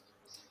less.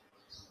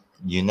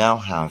 You now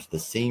have the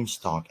same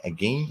stock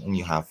again and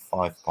you have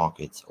five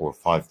pockets or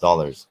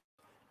 $5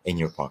 in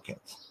your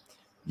pocket.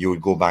 You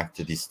would go back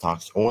to the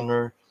stock's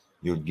owner,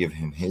 you would give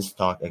him his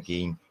stock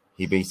again.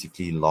 He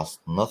basically lost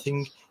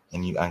nothing,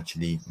 and you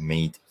actually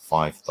made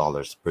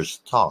 $5 per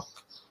stock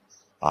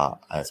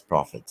as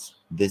profits.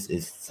 This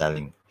is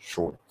selling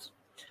short.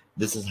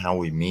 This is how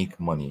we make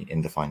money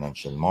in the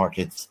financial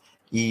markets,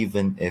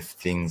 even if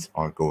things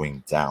are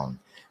going down.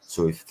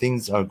 So if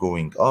things are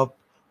going up,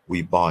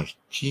 we buy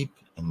cheap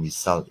and we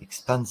sell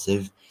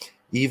expensive.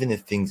 Even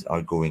if things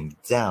are going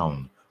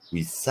down,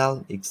 we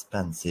sell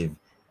expensive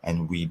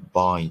and we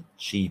buy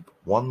cheap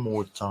one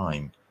more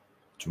time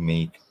to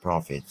make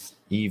profits,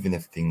 even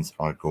if things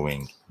are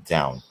going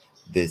down.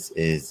 This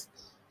is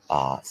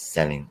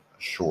selling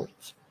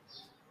short.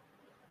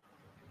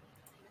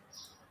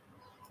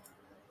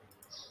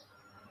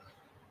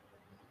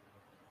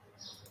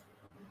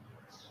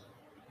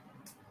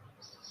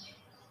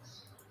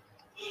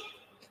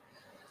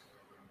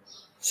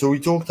 So we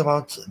talked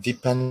about the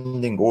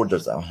pending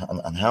orders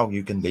and how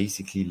you can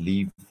basically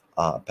leave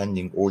a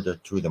pending order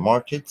to the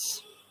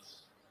markets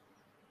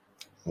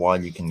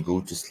while you can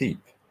go to sleep.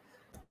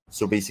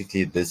 So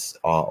basically, this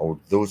or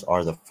those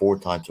are the four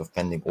types of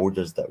pending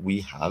orders that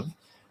we have.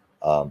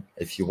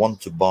 If you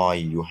want to buy,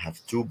 you have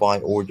two buy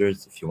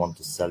orders. If you want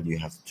to sell, you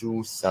have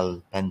two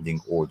sell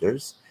pending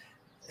orders.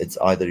 It's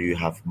either you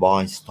have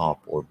buy stop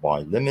or buy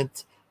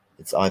limit.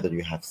 It's either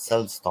you have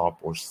sell stop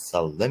or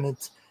sell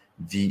limit.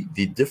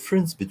 The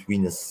difference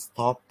between a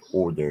stop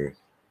order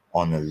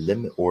on a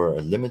limit or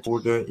a limit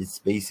order is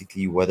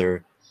basically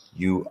whether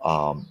you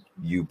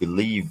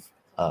believe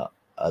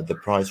the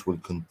price will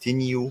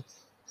continue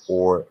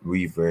or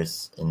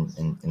reverse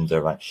in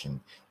direction.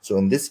 So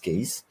in this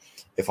case,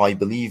 if I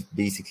believe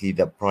basically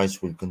that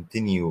price will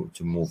continue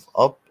to move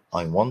up,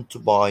 I want to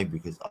buy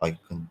because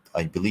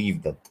I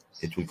believe that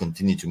it will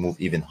continue to move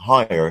even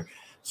higher.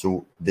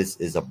 So this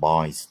is a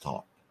buy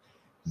stop.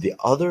 The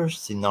other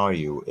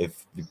scenario,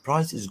 if the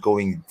price is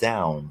going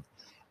down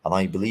and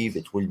I believe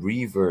it will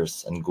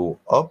reverse and go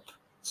up,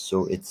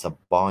 so it's a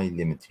buy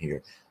limit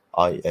here.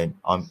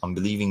 I'm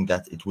believing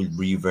that it will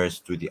reverse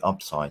to the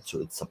upside,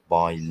 so it's a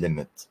buy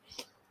limit.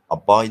 A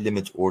buy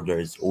limit order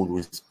is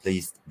always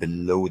placed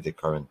below the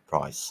current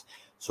price.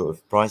 So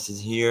if price is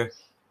here,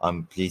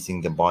 I'm placing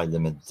the buy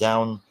limit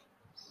down.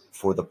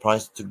 For the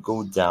price to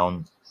go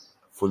down,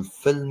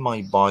 fulfill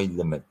my buy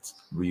limit,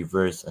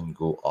 reverse and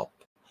go up.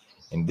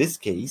 In this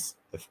case,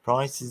 if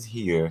price is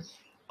here,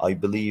 I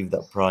believe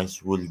that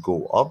price will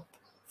go up,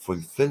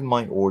 fulfill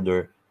my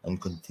order, and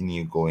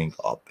continue going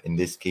up. In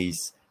this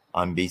case,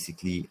 I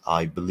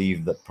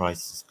believe that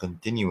price is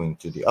continuing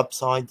to the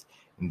upside.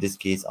 In this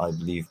case, I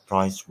believe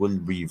price will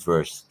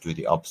reverse to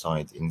the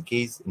upside. In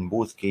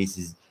both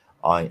cases,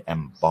 I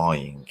am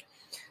buying.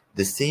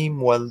 The same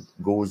well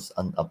goes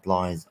and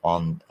applies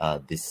on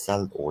the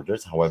sell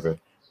orders. However,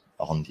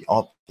 on the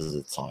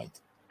opposite side,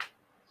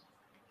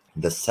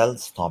 the sell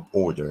stop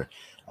order,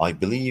 I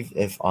believe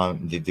if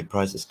the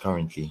price is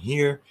currently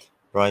here,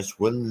 price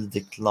will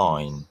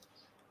decline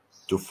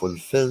to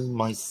fulfill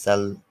my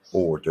sell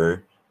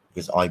order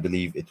because I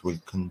believe it will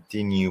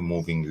continue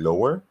moving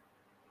lower.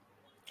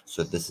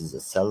 So this is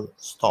a sell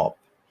stop.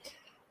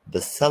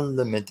 The sell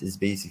limit is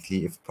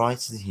basically if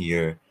price is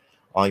here,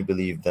 I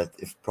believe that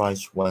if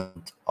price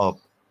went up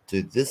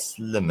to this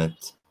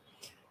limit,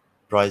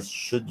 price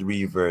should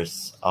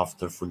reverse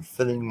after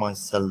fulfilling my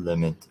sell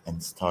limit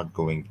and start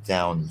going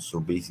down. So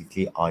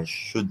basically I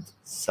should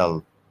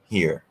sell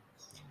here.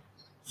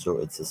 So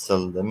it's a sell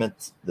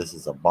limit, this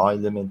is a buy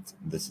limit,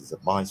 this is a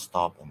buy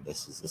stop, and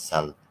this is a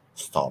sell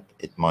stop.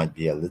 It might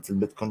be a little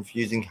bit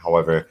confusing.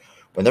 However,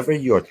 whenever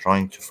you are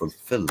trying to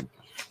fulfill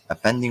a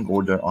pending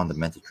order on the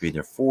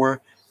MetaTrader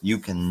 4, you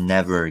can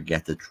never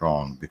get it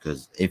wrong,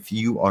 because if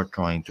you are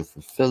trying to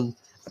fulfill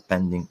a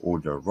pending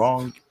order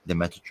wrong, the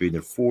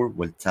MetaTrader 4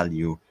 will tell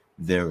you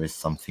there is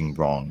something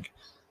wrong.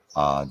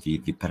 The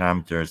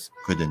parameters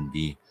couldn't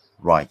be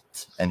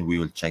right. And we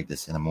will check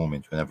this in a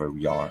moment whenever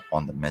we are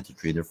on the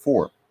MetaTrader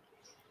 4.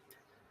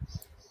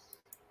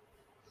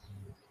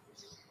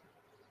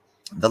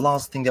 The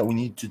last thing that we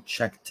need to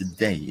check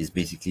today is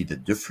basically the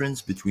difference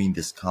between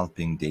the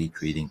scalping, day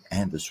trading,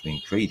 and the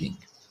swing trading.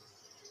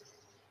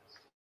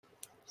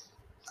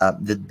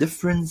 The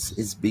difference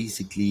is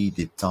basically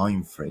the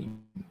time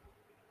frame.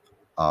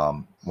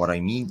 What I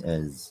mean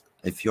is,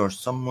 if you're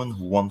someone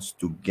who wants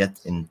to get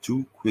in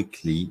too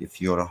quickly, if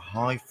you're a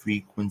high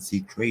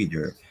frequency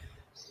trader,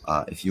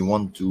 if you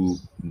want to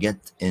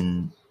get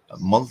in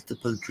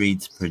multiple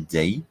trades per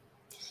day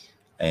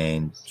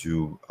and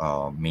to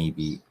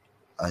maybe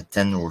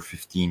 10 or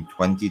 15,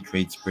 20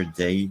 trades per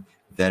day,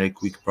 very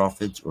quick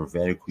profits or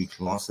very quick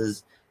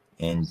losses,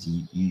 and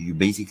you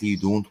basically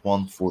don't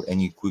want for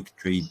any quick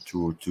trade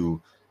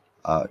to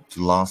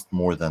last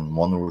more than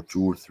 1 or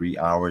 2 or 3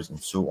 hours and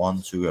so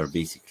on. So you are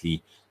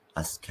basically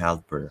a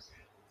scalper.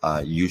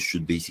 You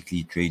should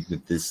basically trade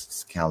with this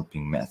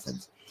scalping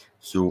method.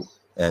 So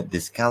the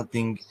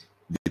scalping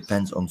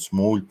depends on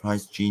small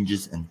price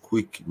changes and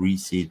quick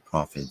resale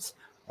profits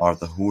are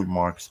the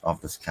hallmarks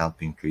of the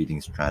scalping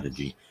trading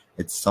strategy.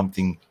 It's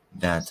something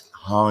that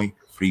high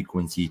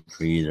frequency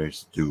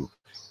traders do.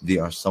 They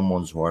are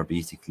someone who are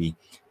basically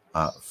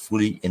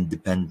fully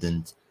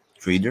independent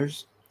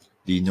traders.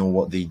 They know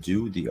what they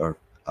do. They are,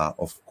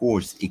 of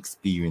course,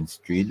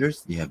 experienced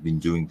traders. They have been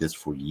doing this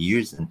for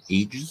years and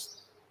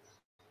ages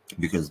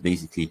because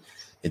basically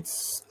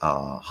it's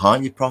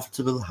highly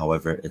profitable.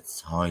 However,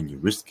 it's highly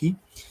risky.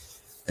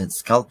 And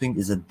scalping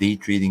is a day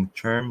trading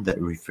term that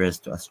refers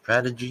to a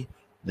strategy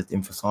that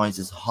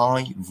emphasizes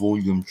high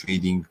volume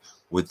trading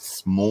with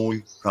small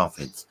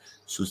profits.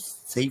 So,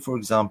 say for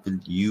example,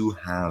 you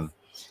have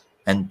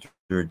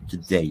entered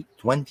today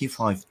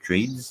 25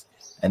 trades,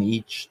 and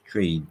each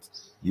trade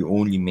you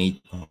only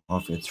made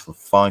profits for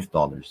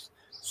 $5.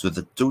 So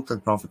the total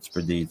profits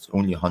per day is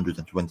only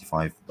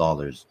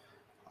 $125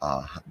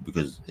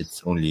 because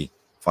it's only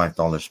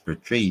 $5 per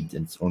trade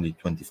and it's only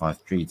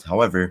 25 trades.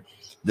 However,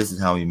 this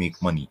is how you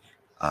make money.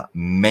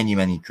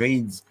 Many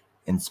trades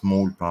and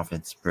small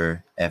profits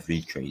per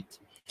every trade.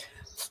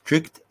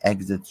 Strict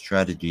exit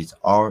strategies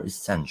are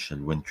essential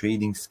when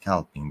trading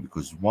scalping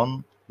because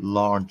one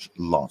large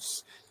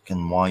loss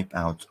can wipe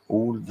out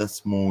all the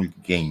small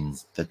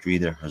gains the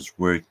trader has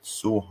worked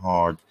so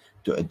hard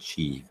to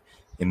achieve.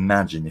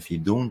 Imagine if you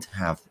don't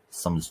have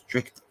some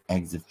strict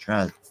exit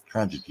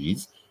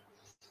strategies,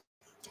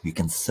 you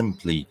can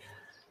simply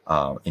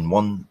in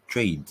one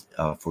trade,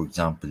 for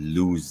example,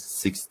 lose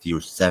 60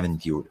 or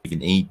 70 or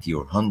even 80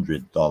 or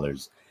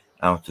 $100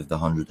 out of the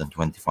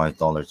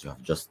 $125 you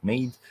have just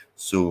made.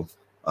 So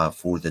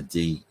for the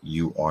day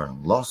you are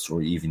in loss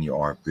or even you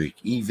are break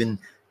even,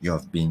 you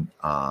have been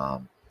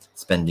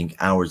spending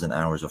hours and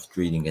hours of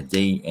trading a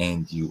day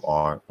and you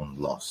are on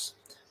loss.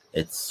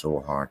 It's so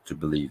hard to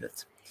believe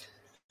it.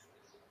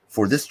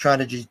 For this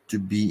strategy to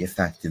be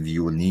effective,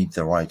 you will need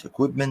the right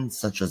equipment,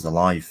 such as a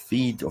live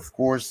feed, of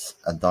course,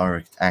 a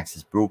direct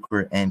access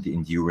broker, and the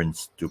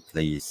endurance to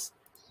place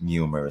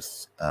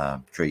numerous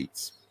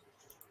trades.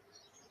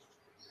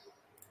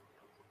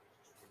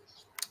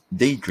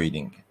 Day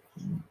trading.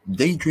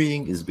 Day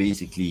trading is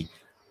basically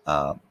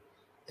uh,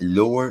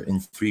 lower in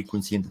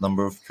frequency and the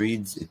number of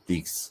trades. It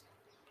takes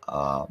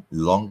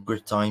longer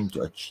time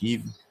to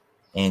achieve,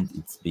 and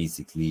it's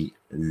basically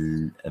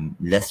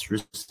less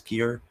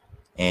riskier,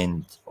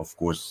 and of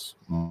course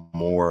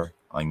more.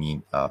 I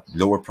mean,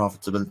 lower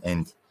profitable,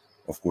 and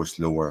of course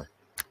lower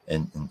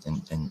in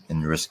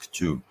risk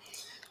too.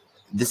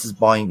 This is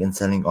buying and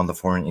selling on the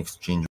foreign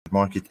exchange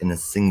market in a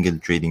single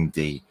trading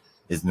day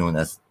is known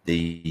as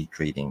day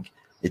trading.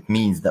 It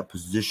means that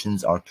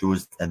positions are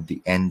closed at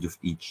the end of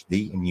each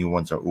day and new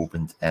ones are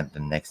opened at the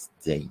next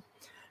day.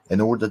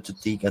 In order to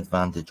take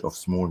advantage of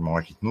small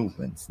market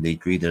movements, day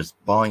traders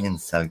buy and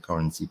sell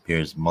currency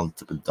pairs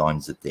multiple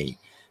times a day.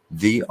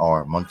 They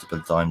are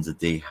multiple times a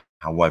day.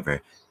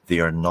 However, they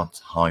are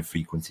not high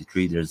frequency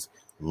traders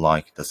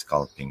like the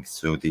scalping,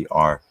 so they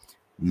are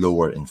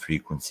lower in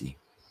frequency.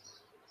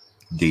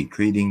 Day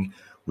trading,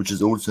 which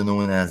is also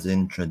known as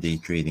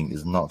intraday trading,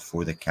 is not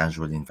for the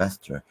casual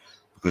investor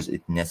because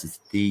it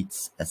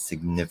necessitates a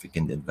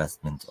significant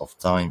investment of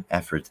time,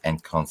 effort,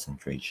 and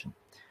concentration.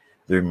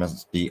 There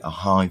must be a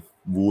high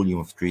volume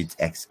of trades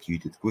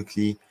executed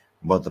quickly,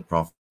 but the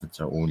profits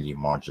are only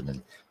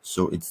marginal.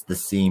 So it's the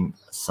same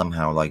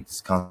somehow like the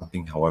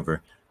scalping.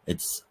 However,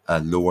 it's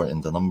lower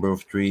in the number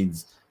of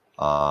trades.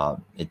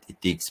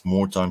 It takes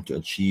more time to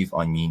achieve.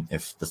 I mean,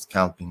 if the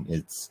scalping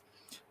is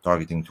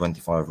targeting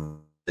 25 or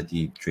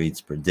 30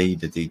 trades per day,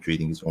 the day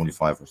trading is only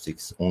 5 or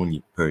 6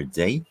 only per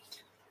day.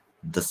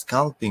 The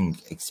scalping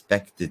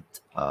expected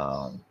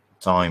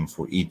time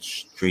for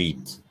each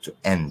trade to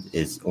end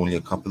is only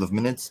a couple of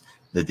minutes.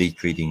 The day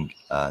trading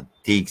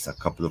takes a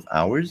couple of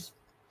hours,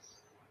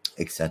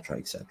 etc.,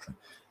 etc.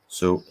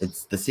 So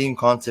it's the same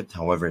concept.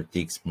 However, it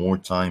takes more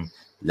time,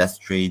 less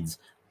trades,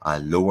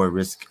 lower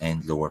risk,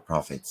 and lower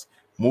profits.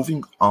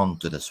 Moving on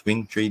to the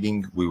swing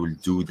trading, we will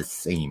do the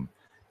same.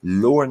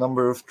 Lower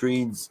number of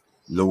trades,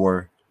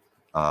 lower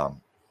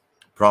um,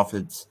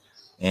 profits,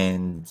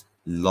 and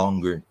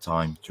longer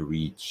time to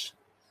reach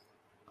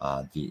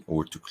the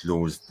or to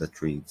close the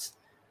trades.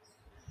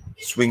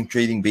 Swing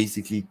trading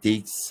basically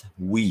takes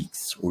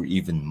weeks or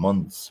even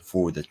months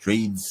for the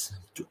trades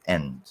to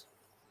end.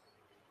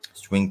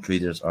 Swing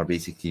traders are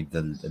basically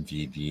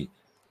the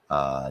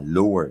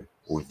lower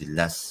or the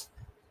less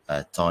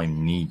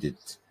time needed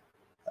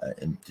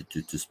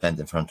to spend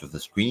in front of the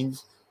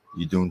screens.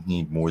 You don't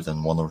need more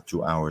than 1 or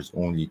 2 hours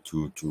only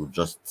to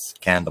just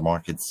scan the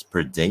markets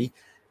per day.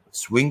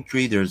 Swing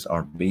traders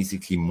are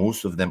basically,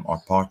 most of them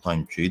are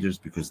part-time traders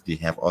because they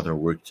have other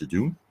work to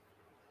do.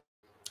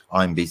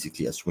 I'm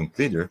basically a swing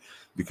trader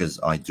because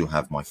I do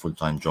have my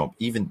full-time job.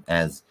 Even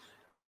as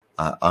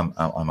I'm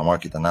a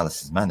market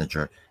analysis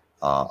manager,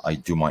 I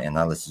do my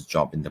analysis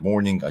job in the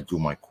morning. I do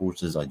my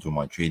courses. I do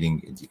my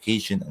trading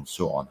education and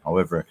so on.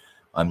 However,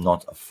 I'm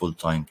not a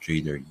full-time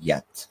trader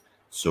yet.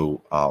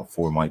 So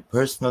for my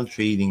personal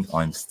trading,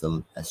 I'm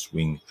still a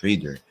swing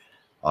trader.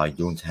 I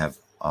don't have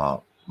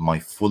my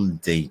full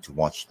day to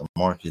watch the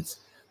markets,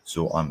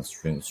 so I'm a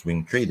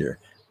swing trader.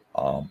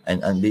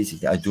 And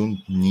basically, I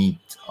don't need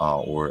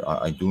or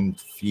I don't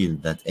feel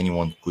that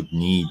anyone could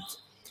need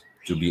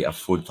to be a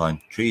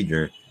full-time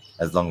trader.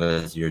 As long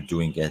as you're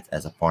doing it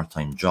as a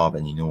part-time job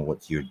and you know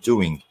what you're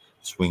doing,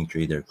 swing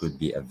trader could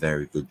be a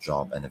very good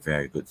job and a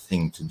very good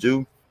thing to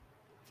do.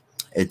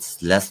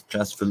 It's less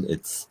stressful.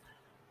 It's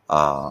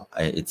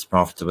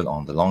profitable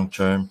on the long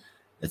term.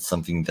 It's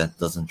something that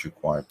doesn't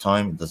require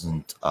time. It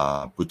doesn't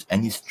put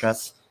any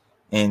stress,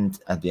 and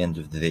at the end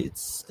of the day,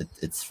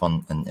 it's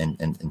fun and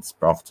it's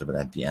profitable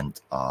at the end.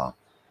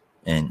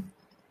 And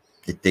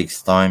it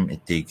takes time.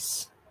 It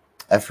takes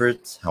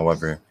effort.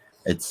 However,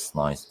 it's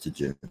nice to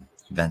do.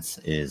 That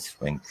is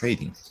swing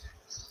trading.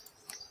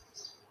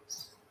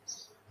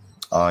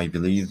 I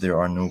believe there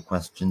are no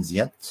questions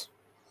yet.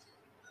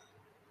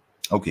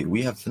 Okay,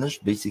 we have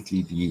finished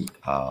basically the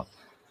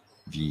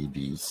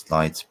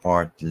slides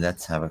part.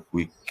 Let's have a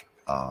quick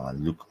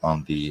look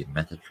on the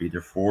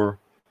MetaTrader 4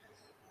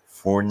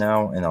 for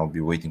now, and I'll be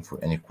waiting for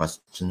any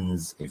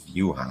questions if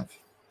you have.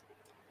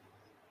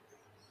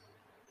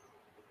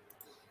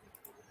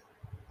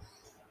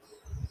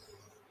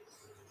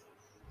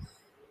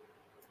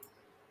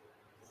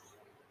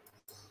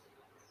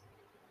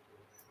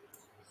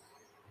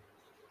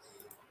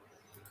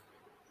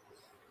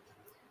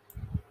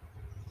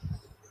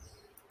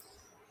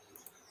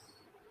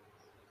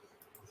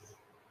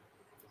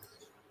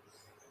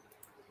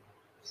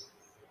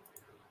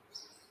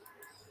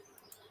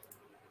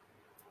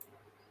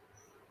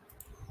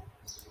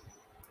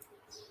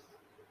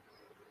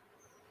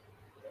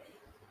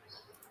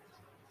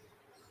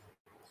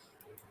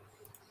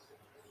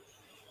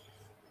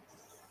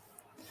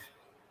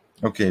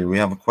 Okay, we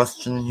have a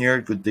question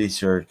here. Good day,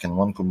 sir. Can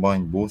one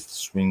combine both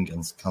swing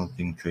and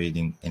scalping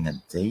trading in a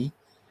day?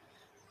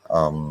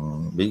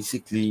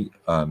 Basically,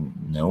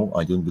 no,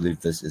 I don't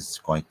believe this is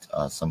quite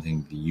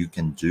something that you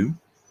can do.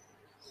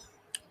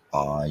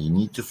 You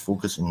need to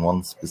focus on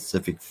one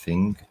specific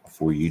thing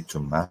for you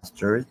to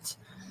master it.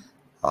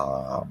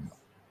 Um,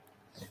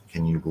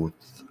 can you both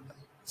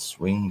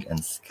swing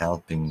and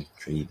scalping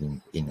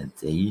trading in a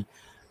day?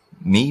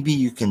 Maybe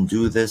you can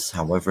do this,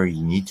 however,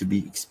 you need to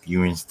be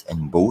experienced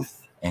in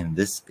both, and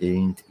this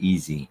ain't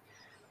easy.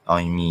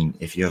 I mean,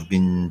 if you have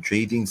been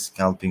trading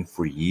scalping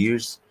for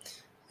years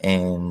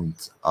and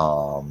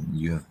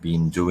you have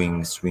been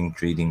doing swing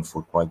trading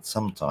for quite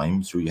some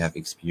time, so you have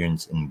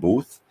experience in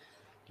both,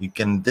 you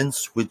can then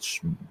switch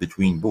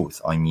between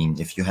both. I mean,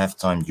 if you have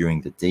time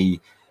during the day,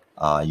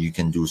 you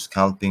can do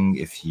scalping.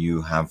 If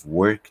you have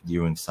work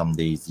during some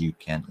days, you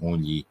can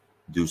only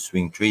do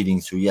swing trading.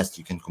 So, yes,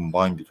 you can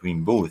combine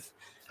between both.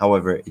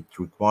 However, it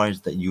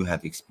requires that you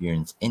have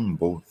experience in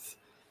both,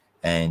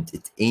 and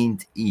it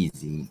ain't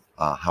easy.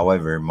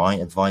 However, my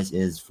advice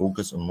is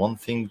focus on one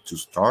thing to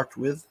start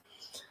with,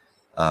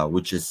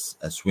 which is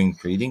swing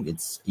trading.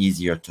 It's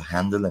easier to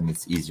handle and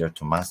it's easier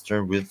to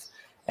master with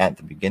at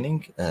the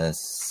beginning.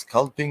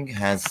 Scalping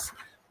has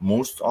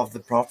most of the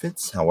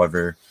profits.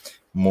 However,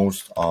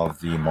 most of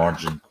the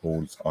margin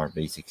calls are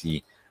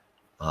basically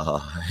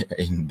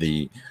in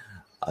the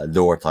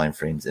lower time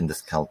frames in the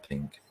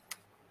scalping.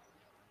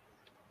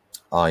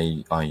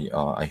 I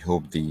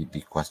hope the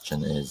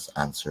question is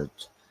answered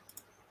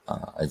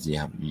as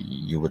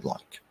you would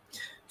like.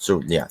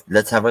 So yeah,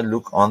 let's have a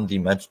look on the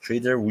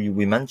MetaTrader.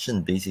 We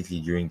mentioned basically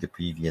during the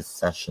previous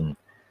session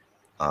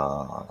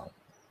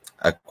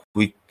a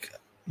quick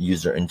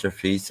user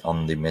interface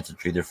on the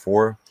MetaTrader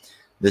 4.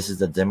 This is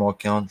the demo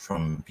account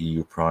from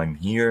PU Prime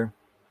here.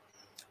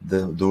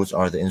 Those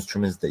are the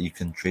instruments that you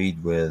can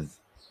trade with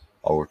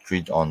or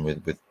trade on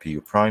with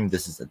PU Prime.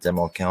 This is a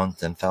demo account,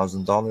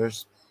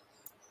 $10,000.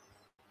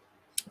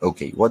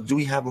 Okay, what do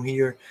we have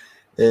here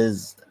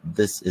is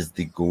this is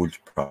the gold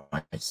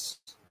price.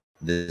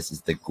 This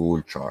is the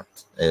gold chart.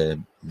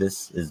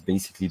 This is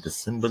basically the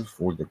symbol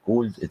for the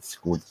gold. It's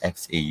called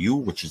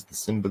XAU, which is the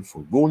symbol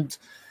for gold.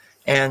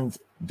 And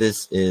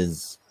this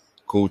is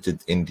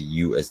quoted in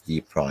the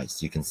USD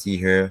price. You can see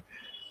here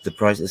the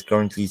price is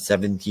currently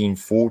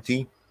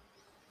 $17.40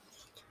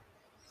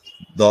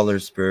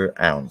 per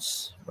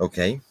ounce.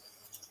 Okay.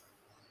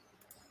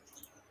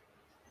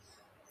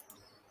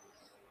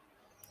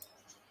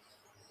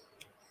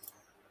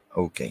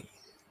 Okay.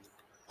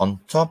 On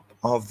top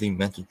of the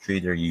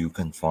MetaTrader, you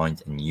can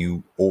find a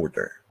new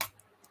order.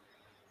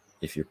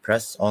 If you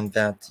press on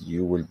that,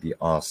 you will be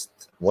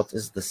asked, what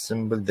is the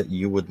symbol that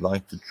you would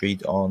like to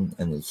trade on?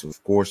 And it's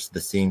of course the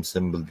same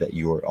symbol that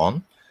you are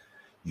on.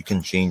 You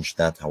can change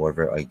that.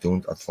 However, I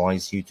don't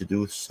advise you to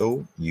do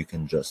so. You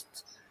can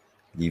just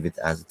leave it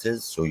as it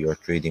is. So you're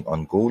trading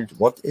on gold.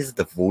 What is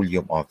the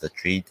volume of the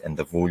trade? And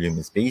the volume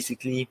is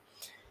basically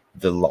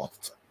the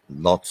lot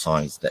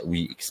size that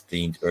we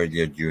explained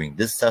earlier during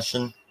this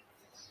session.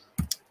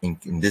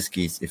 In this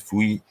case, if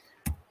we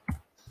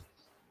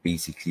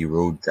basically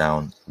wrote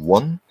down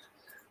 1,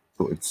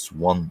 so it's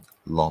one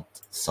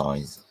lot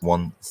size,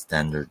 one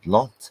standard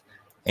lot,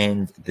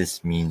 and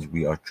this means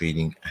we are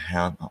trading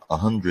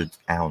 100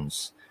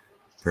 ounce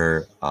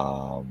per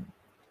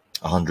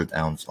 100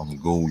 ounce on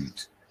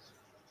gold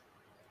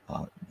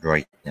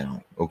right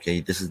now.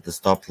 Okay, this is the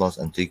stop loss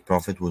and take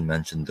profit. We'll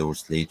mention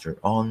those later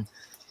on.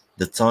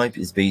 The type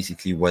is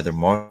basically whether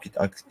market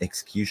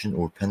execution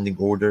or pending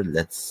order.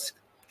 Let's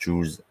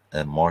choose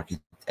a market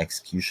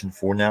execution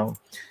for now.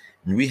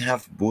 And we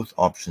have both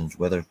options,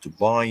 whether to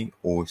buy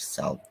or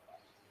sell.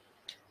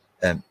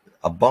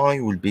 A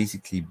buy will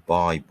basically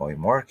buy by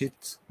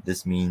market.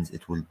 This means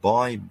it will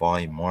buy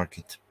by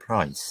market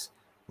price,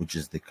 which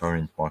is the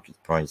current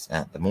market price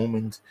at the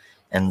moment.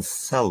 And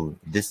sell,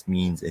 this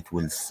means it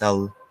will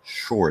sell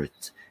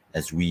short,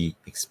 as we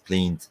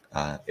explained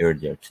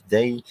earlier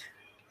today.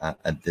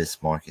 At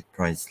this market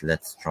price,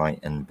 let's try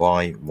and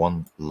buy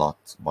one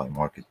lot by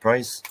market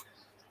price.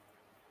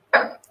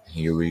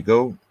 Here we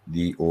go.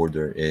 The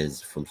order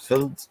is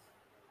fulfilled.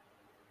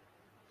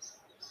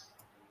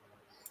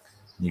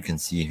 You can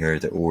see here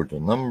the order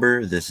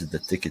number. This is the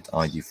ticket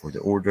ID for the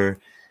order.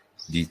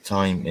 The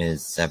time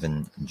is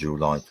 7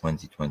 July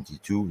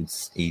 2022.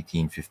 It's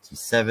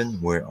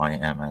 1857 where I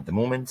am at the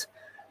moment.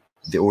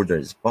 The order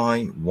is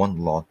buy, one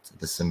lot.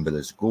 The symbol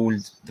is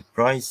gold. The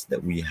price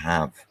that we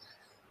have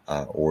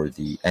or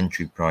the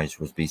entry price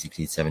was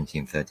basically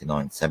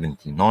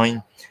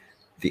 1739.79.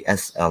 The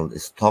SL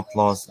is stop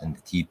loss and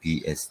the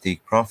TP is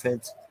take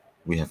profit.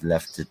 We have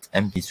left it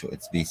empty, so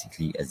it's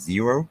basically a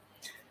 0.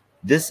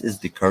 This is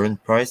the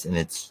current price and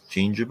it's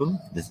changeable.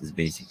 This is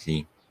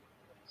basically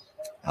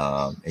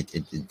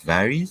it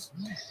varies.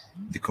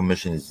 The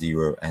commission is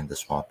 0 and the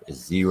swap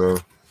is 0,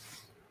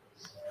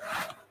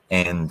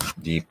 and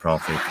the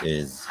profit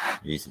is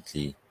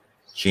basically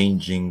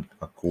changing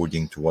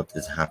according to what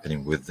is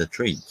happening with the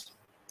trade.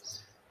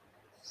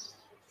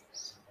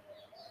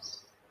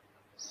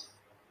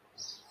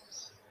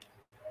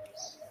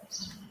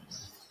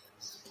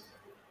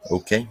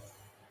 Okay,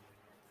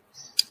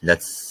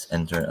 let's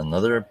enter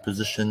another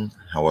position.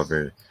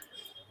 However,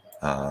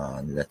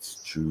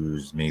 let's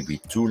choose maybe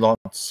 2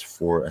 lots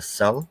for a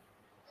sell.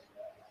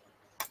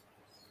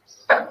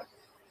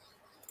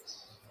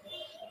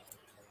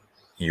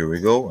 Here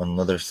we go,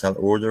 another sell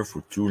order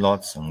for 2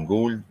 lots on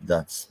gold.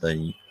 That's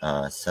the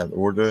sell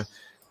order.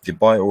 The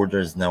buy order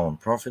is now on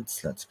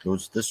profits. Let's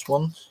close this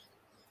one.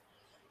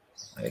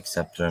 I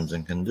accept terms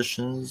and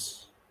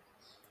conditions.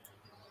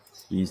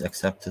 Please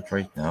accept it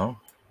right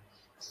now.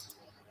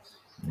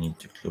 Need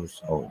to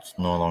close. Oh, it's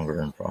no longer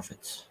in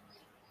profits.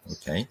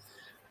 Okay,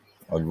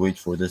 I'll wait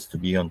for this to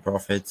be on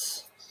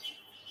profits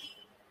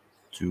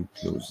to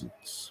close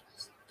it.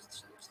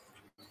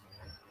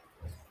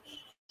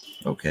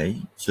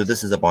 Okay, so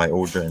this is a buy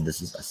order and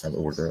this is a sell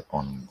order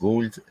on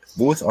gold.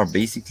 Both are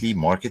basically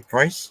market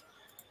price.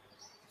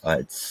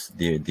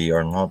 They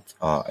are not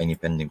any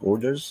pending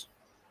orders.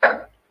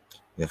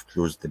 We have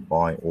closed the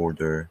buy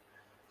order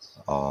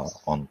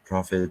on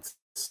profits,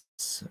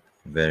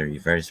 very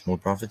small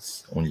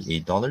profits, only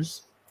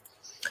 $8.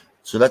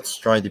 So let's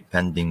try the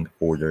pending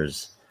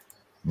orders.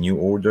 New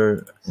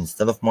order,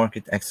 instead of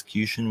market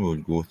execution, we'll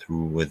go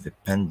through with the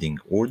pending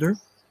order.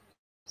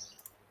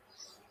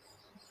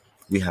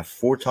 We have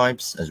four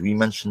types, as we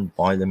mentioned: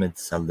 buy limit,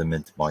 sell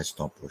limit, buy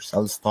stop, or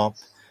sell stop.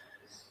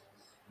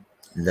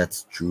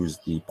 Let's choose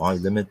the buy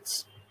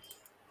limit,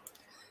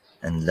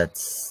 and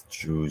let's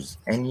choose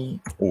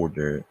any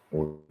order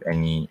or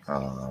any,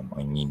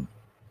 any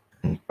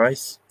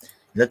price.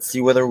 Let's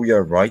see whether we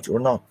are right or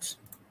not.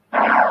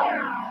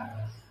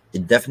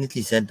 It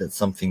definitely said that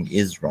something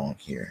is wrong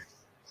here.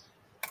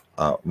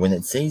 When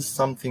it says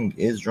something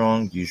is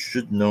wrong, you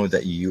should know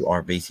that you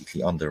are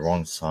basically on the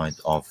wrong side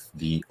of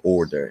the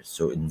order.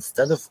 So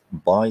instead of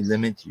buy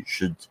limit, you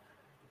should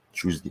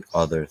choose the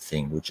other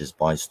thing, which is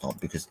buy stop,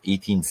 because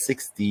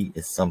 1860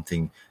 is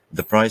something,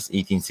 the price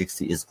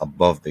 1860 is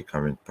above the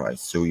current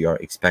price. So you are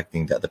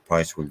expecting that the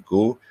price will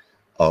go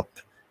up,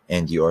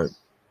 and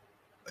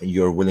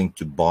you're willing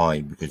to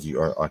buy because you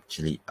are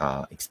actually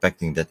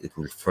expecting that it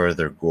will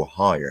further go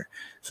higher.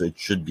 So it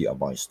should be a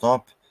buy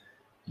stop.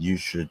 You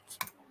should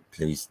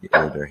place the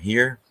order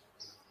here.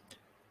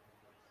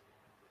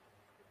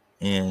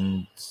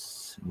 And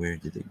where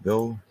did it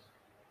go?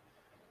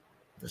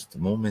 Just a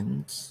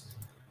moment.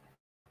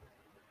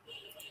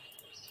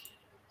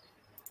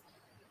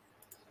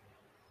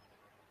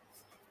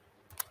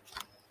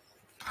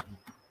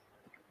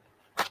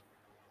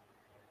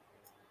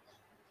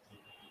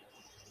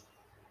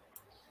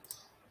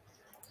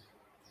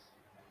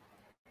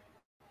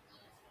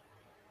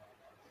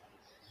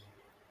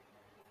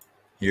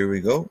 Here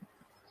we go.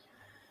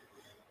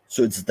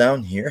 So it's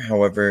down here.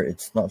 However,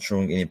 it's not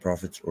showing any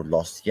profits or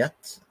loss yet,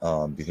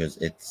 because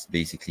it's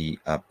basically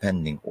a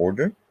pending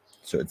order.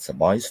 So it's a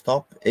buy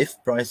stop.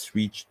 If price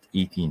reached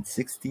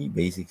 1860,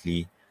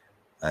 basically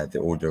the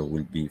order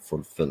will be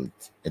fulfilled.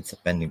 It's a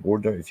pending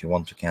order. If you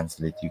want to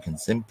cancel it, you can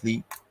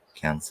simply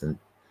cancel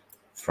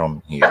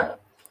from here.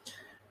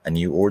 A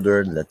new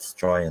order. Let's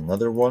try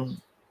another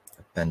one.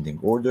 A pending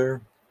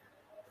order.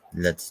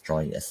 Let's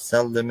try a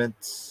sell limit,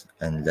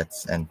 and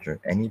let's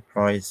enter any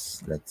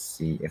price. Let's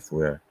see if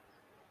we're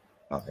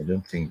I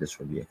don't think this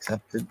will be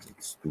accepted.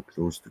 It's too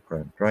close to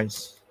current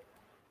price.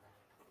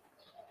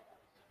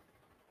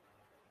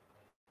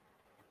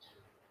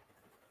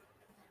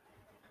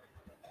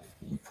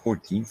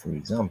 $14, for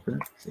example,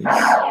 says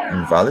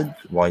invalid.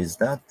 Why is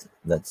that?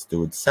 Let's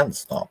do it sell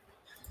stop.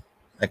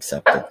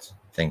 Accepted.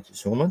 Thank you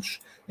so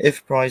much.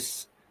 If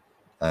price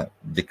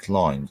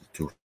declined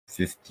to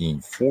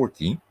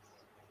 1540,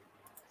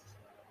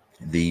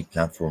 the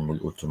platform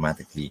will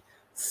automatically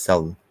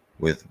sell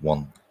with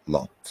one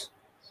lot.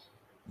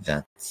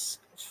 That's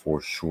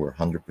for sure,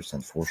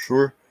 100% for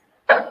sure.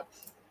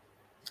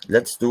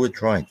 Let's do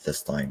it right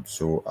this time.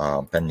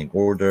 So pending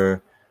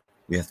order,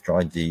 we have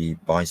tried the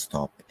buy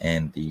stop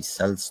and the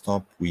sell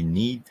stop. We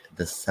need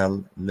the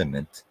sell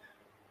limit,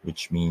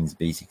 which means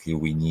basically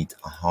we need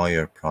a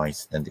higher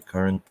price than the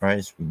current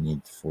price. We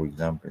need, for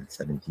example,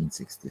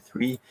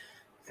 1763.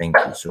 Thank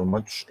you so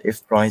much.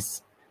 If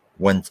price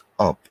went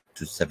up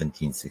to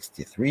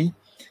 1763,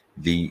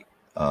 the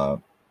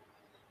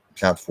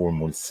platform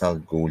will sell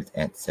gold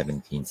at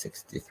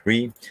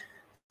 1763.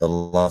 The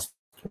last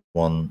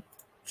one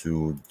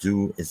to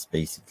do is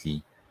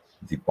basically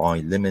the buy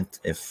limit.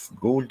 If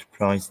gold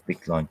price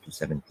declined to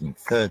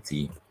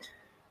 1730,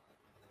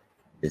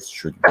 this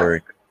should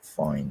work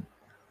fine.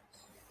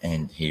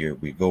 And here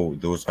we go.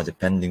 Those are the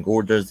pending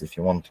orders. If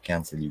you want to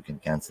cancel, you can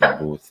cancel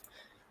both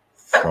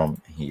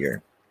from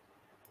here.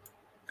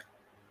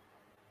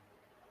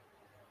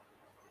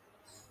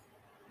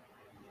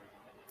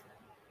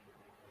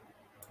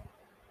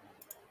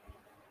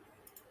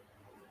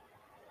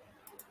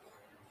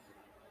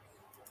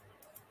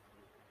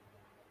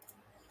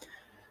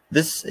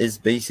 This is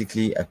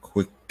basically a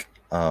quick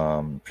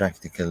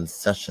practical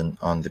session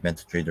on the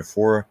MetaTrader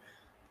 4.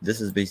 This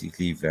is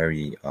basically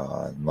very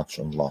much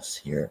on loss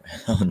here,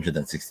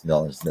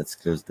 $160. Let's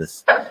close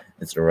this.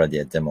 It's already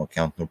a demo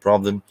account, no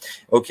problem.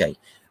 Okay,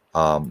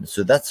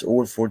 so that's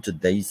all for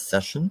today's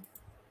session.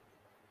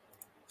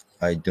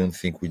 I don't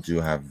think we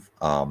do have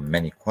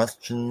many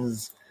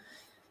questions.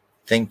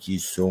 Thank you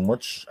so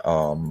much.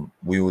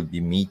 We will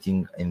be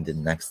meeting in the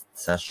next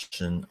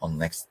session on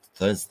next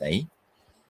Thursday.